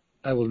said,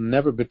 "I will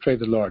never betray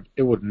the Lord,"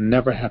 it would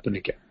never happen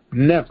again.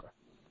 Never.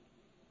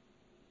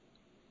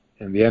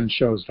 And the end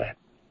shows that.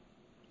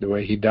 The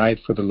way he died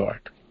for the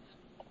Lord.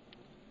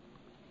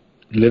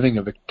 Living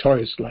a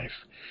victorious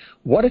life.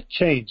 What a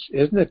change.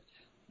 Isn't it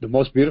the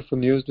most beautiful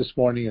news this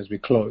morning as we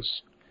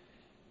close?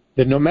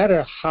 That no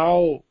matter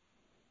how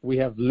we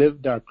have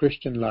lived our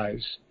Christian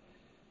lives,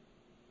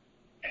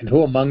 and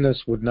who among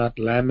us would not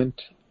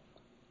lament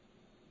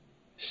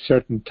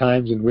certain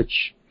times in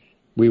which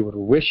we would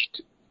have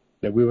wished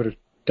that we would have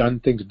done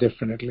things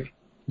differently,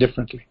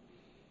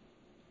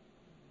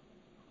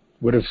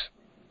 would have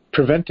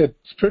prevented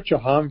spiritual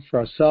harm for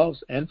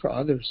ourselves and for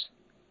others.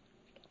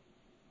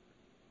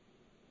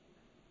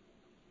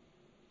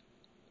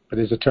 But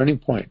there's a turning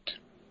point.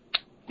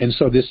 And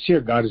so this year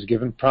God has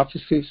given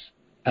prophecies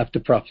after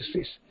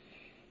prophecies.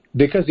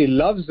 Because He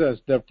loves us,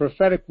 the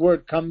prophetic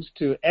word comes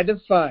to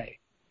edify,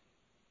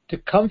 to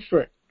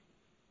comfort,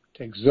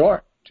 to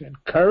exhort, to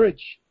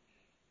encourage.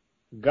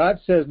 God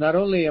says, not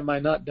only am I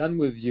not done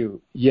with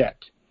you yet,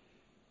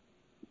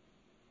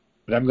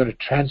 but I'm going to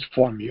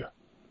transform you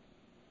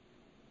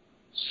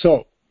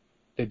so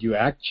that you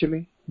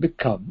actually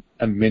become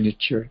a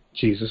miniature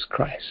Jesus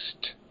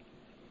Christ.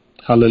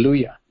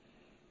 Hallelujah.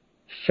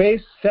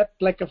 Face set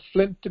like a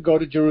flint to go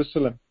to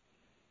Jerusalem.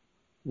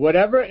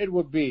 Whatever it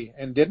would be.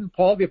 And didn't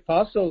Paul the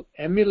Apostle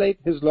emulate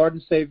his Lord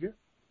and Savior?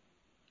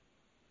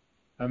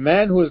 A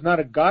man who is not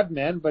a God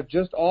man, but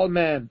just all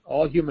man,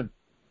 all human,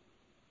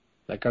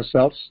 like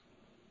ourselves.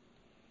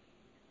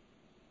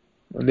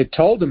 When they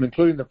told him,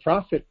 including the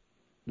prophet,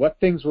 what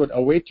things would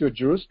await you at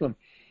Jerusalem,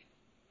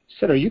 he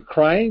said, are you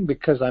crying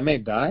because I may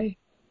die?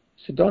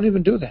 He said, don't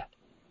even do that.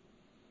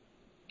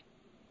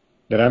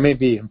 That I may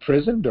be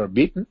imprisoned or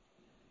beaten?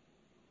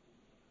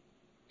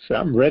 So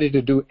I'm ready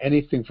to do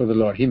anything for the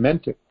Lord. He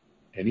meant it,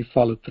 and he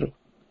followed through.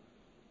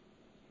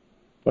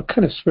 What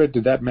kind of spirit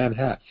did that man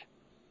have?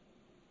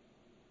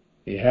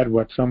 He had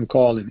what some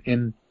call an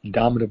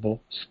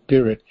indomitable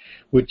spirit,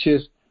 which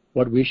is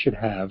what we should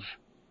have.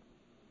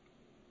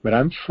 But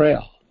I'm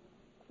frail.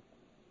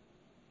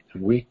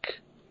 I'm weak.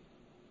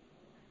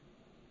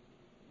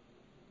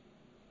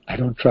 I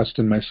don't trust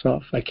in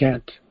myself. I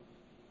can't.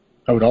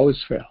 I would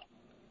always fail.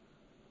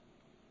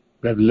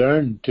 But I've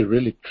learned to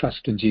really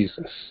trust in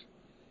Jesus.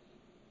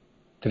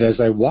 That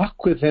as I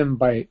walk with Him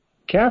by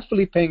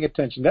carefully paying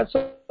attention, that's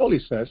all He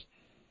says.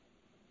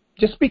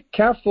 Just be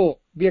careful.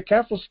 Be a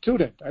careful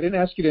student. I didn't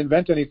ask you to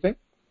invent anything.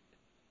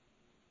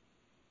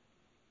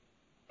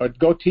 Or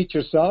go teach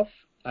yourself.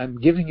 I'm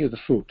giving you the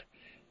food.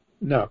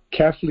 No,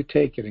 carefully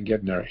take it and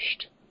get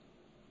nourished.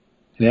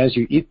 And as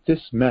you eat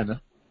this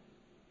manna,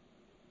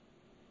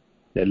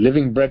 the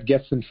living bread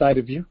gets inside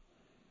of you,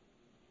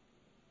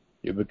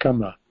 you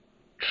become a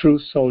true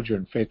soldier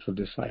and faithful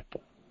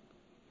disciple.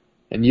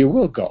 And you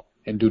will go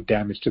and do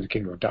damage to the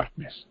kingdom of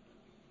darkness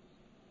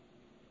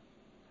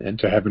and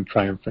to heaven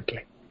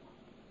triumphantly.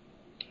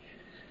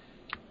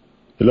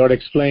 The Lord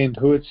explained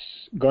who it's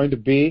going to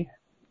be.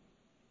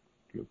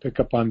 We'll pick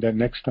up on that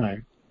next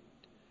time.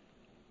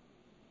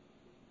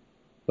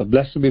 But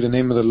blessed be the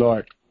name of the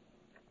Lord.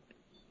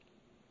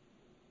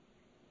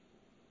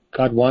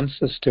 God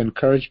wants us to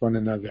encourage one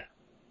another,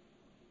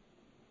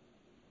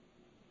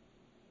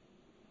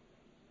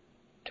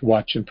 to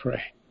watch and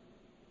pray.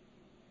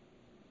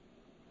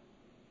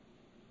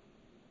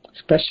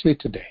 Especially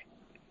today,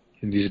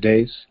 in these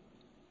days.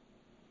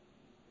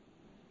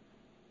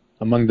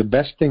 Among the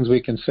best things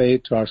we can say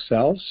to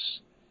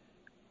ourselves,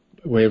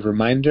 by way of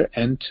reminder,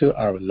 and to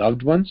our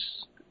loved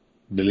ones,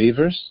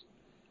 believers,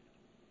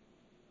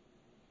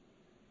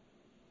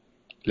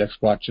 let's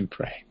watch and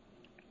pray.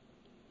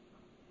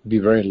 Be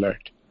very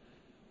alert.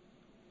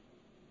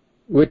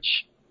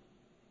 Which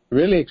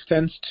really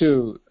extends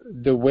to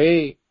the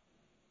way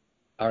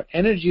our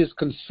energy is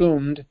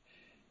consumed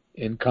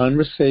in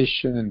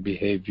conversation and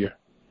behavior.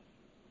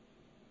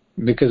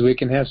 Because we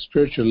can have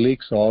spiritual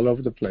leaks all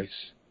over the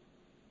place.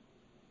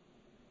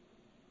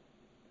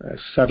 A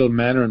subtle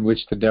manner in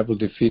which the devil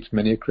defeats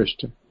many a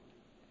Christian.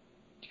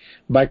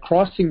 By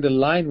crossing the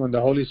line when the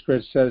Holy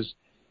Spirit says,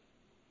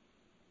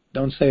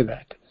 don't say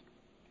that.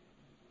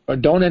 Or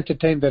don't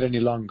entertain that any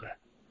longer.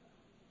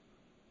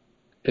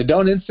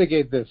 Don't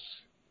instigate this.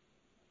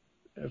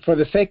 For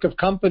the sake of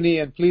company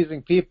and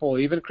pleasing people,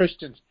 even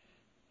Christians,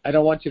 I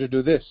don't want you to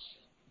do this.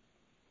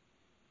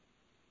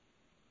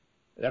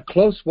 A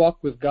close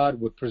walk with God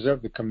would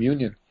preserve the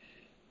communion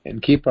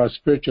and keep our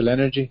spiritual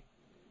energy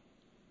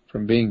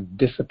from being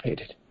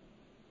dissipated.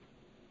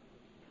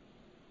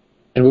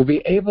 And we'll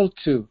be able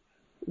to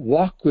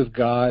walk with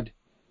God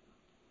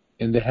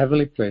in the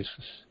heavenly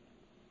places.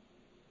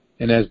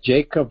 And as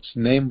Jacob's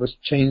name was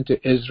changed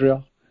to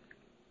Israel,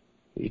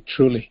 he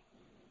truly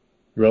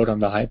rode on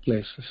the high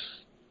places.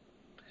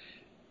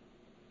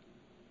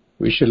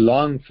 We should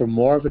long for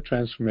more of a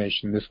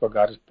transformation. This is what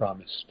God has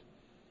promised.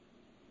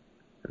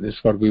 And this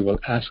is what we will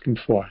ask Him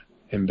for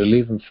and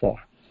believe Him for.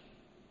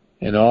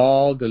 And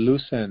all the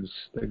loose ends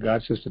that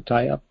God says to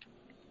tie up,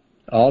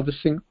 all the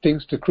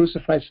things to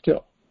crucify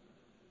still,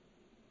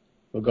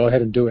 we'll go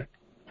ahead and do it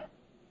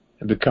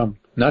and become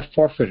not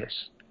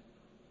forfeiters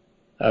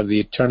of the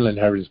eternal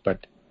inheritance,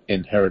 but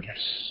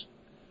inheritors.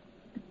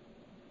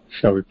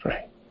 Shall we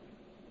pray?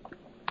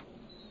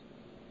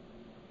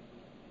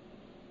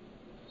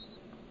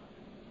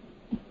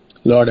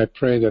 Lord, I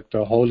pray that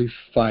the holy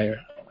fire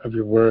of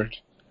your word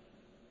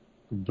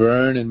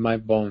burn in my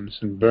bones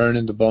and burn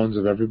in the bones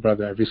of every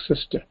brother, every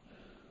sister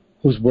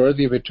who's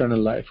worthy of eternal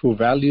life, who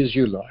values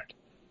you, Lord,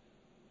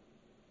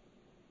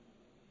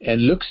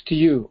 and looks to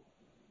you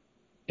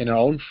in our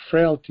own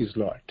frailties,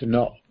 Lord, to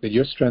know that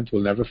your strength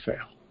will never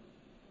fail.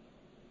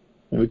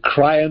 And we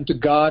cry unto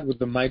God with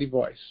a mighty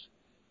voice,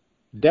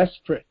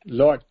 desperate,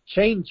 Lord,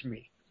 change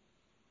me.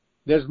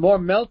 There's more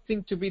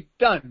melting to be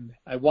done.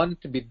 I want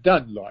it to be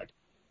done, Lord,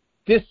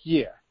 this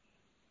year.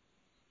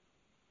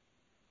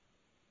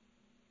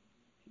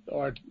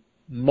 Lord,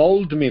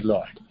 mold me,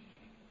 Lord.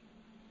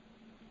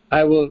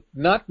 I will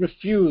not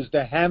refuse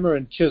the hammer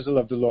and chisel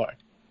of the Lord.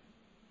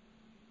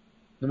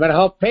 No matter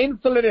how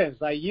painful it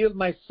is, I yield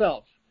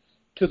myself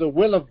to the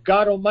will of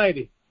God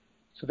Almighty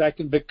so that I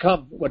can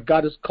become what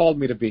God has called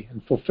me to be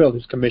and fulfill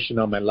His commission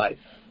on my life.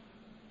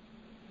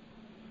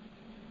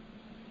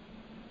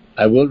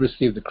 I will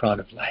receive the crown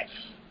of life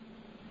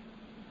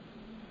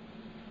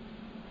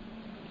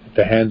at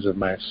the hands of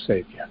my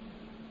Savior.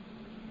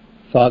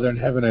 Father in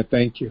heaven, I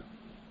thank you.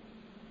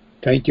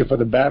 Thank you for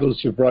the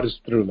battles you brought us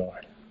through,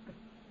 Lord.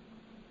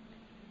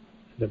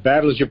 The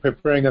battles you're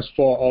preparing us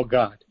for, oh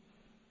God.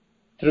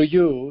 Through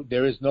you,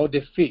 there is no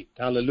defeat.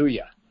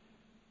 Hallelujah.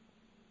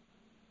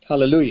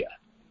 Hallelujah.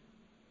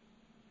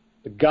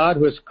 The God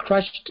who has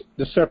crushed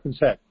the serpent's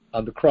head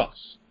on the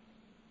cross.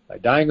 By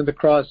dying on the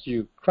cross,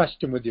 you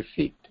crushed him with your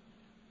feet.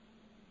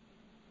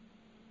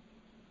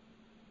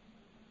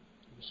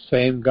 The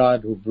same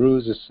God who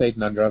bruises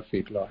Satan under our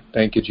feet, Lord.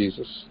 Thank you,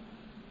 Jesus.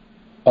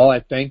 Oh,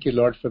 I thank you,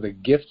 Lord, for the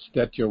gifts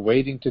that you're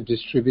waiting to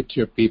distribute to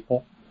your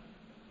people.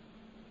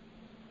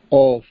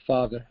 Oh,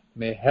 Father,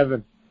 may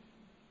heaven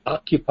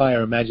occupy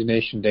our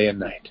imagination day and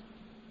night.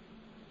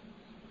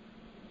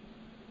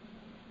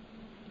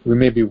 We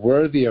may be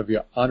worthy of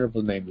your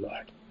honorable name,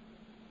 Lord.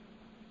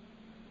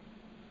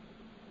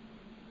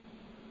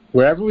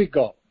 Wherever we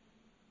go,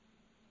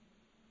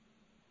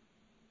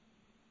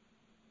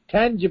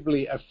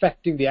 tangibly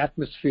affecting the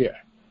atmosphere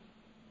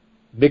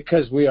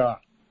because we are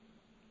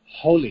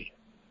holy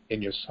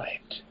in your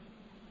sight.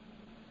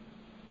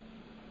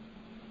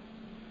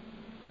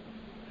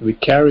 We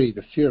carry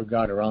the fear of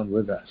God around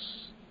with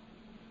us,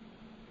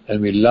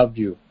 and we love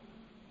you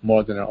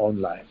more than our own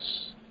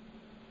lives.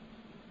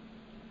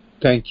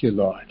 Thank you,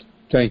 Lord.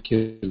 Thank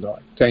you,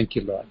 Lord. Thank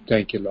you, Lord.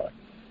 Thank you, Lord.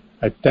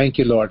 I thank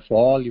you, Lord, for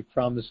all you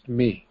promised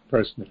me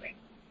personally.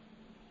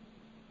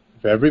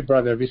 For every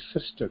brother, every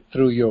sister,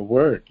 through your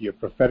word, your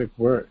prophetic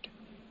word.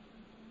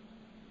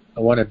 I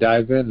want to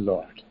dive in,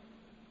 Lord,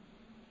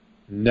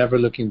 never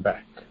looking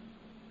back.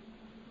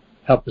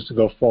 Help us to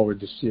go forward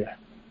this year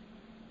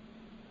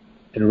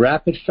in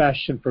rapid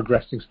fashion,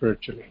 progressing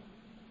spiritually,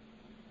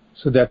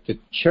 so that the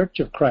Church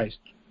of Christ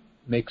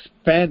may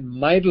expand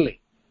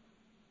mightily,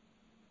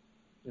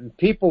 and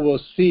people will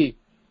see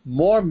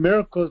more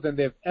miracles than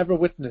they've ever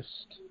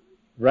witnessed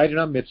right in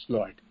our midst,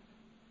 Lord.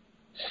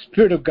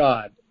 Spirit of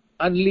God,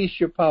 unleash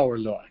your power,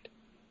 Lord,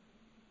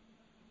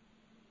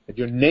 that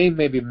your name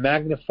may be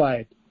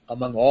magnified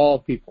among all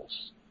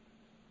peoples,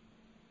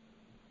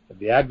 that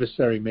the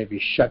adversary may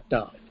be shut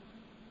down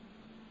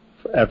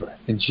forever.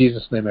 In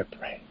Jesus' name I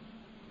pray.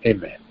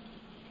 Amen.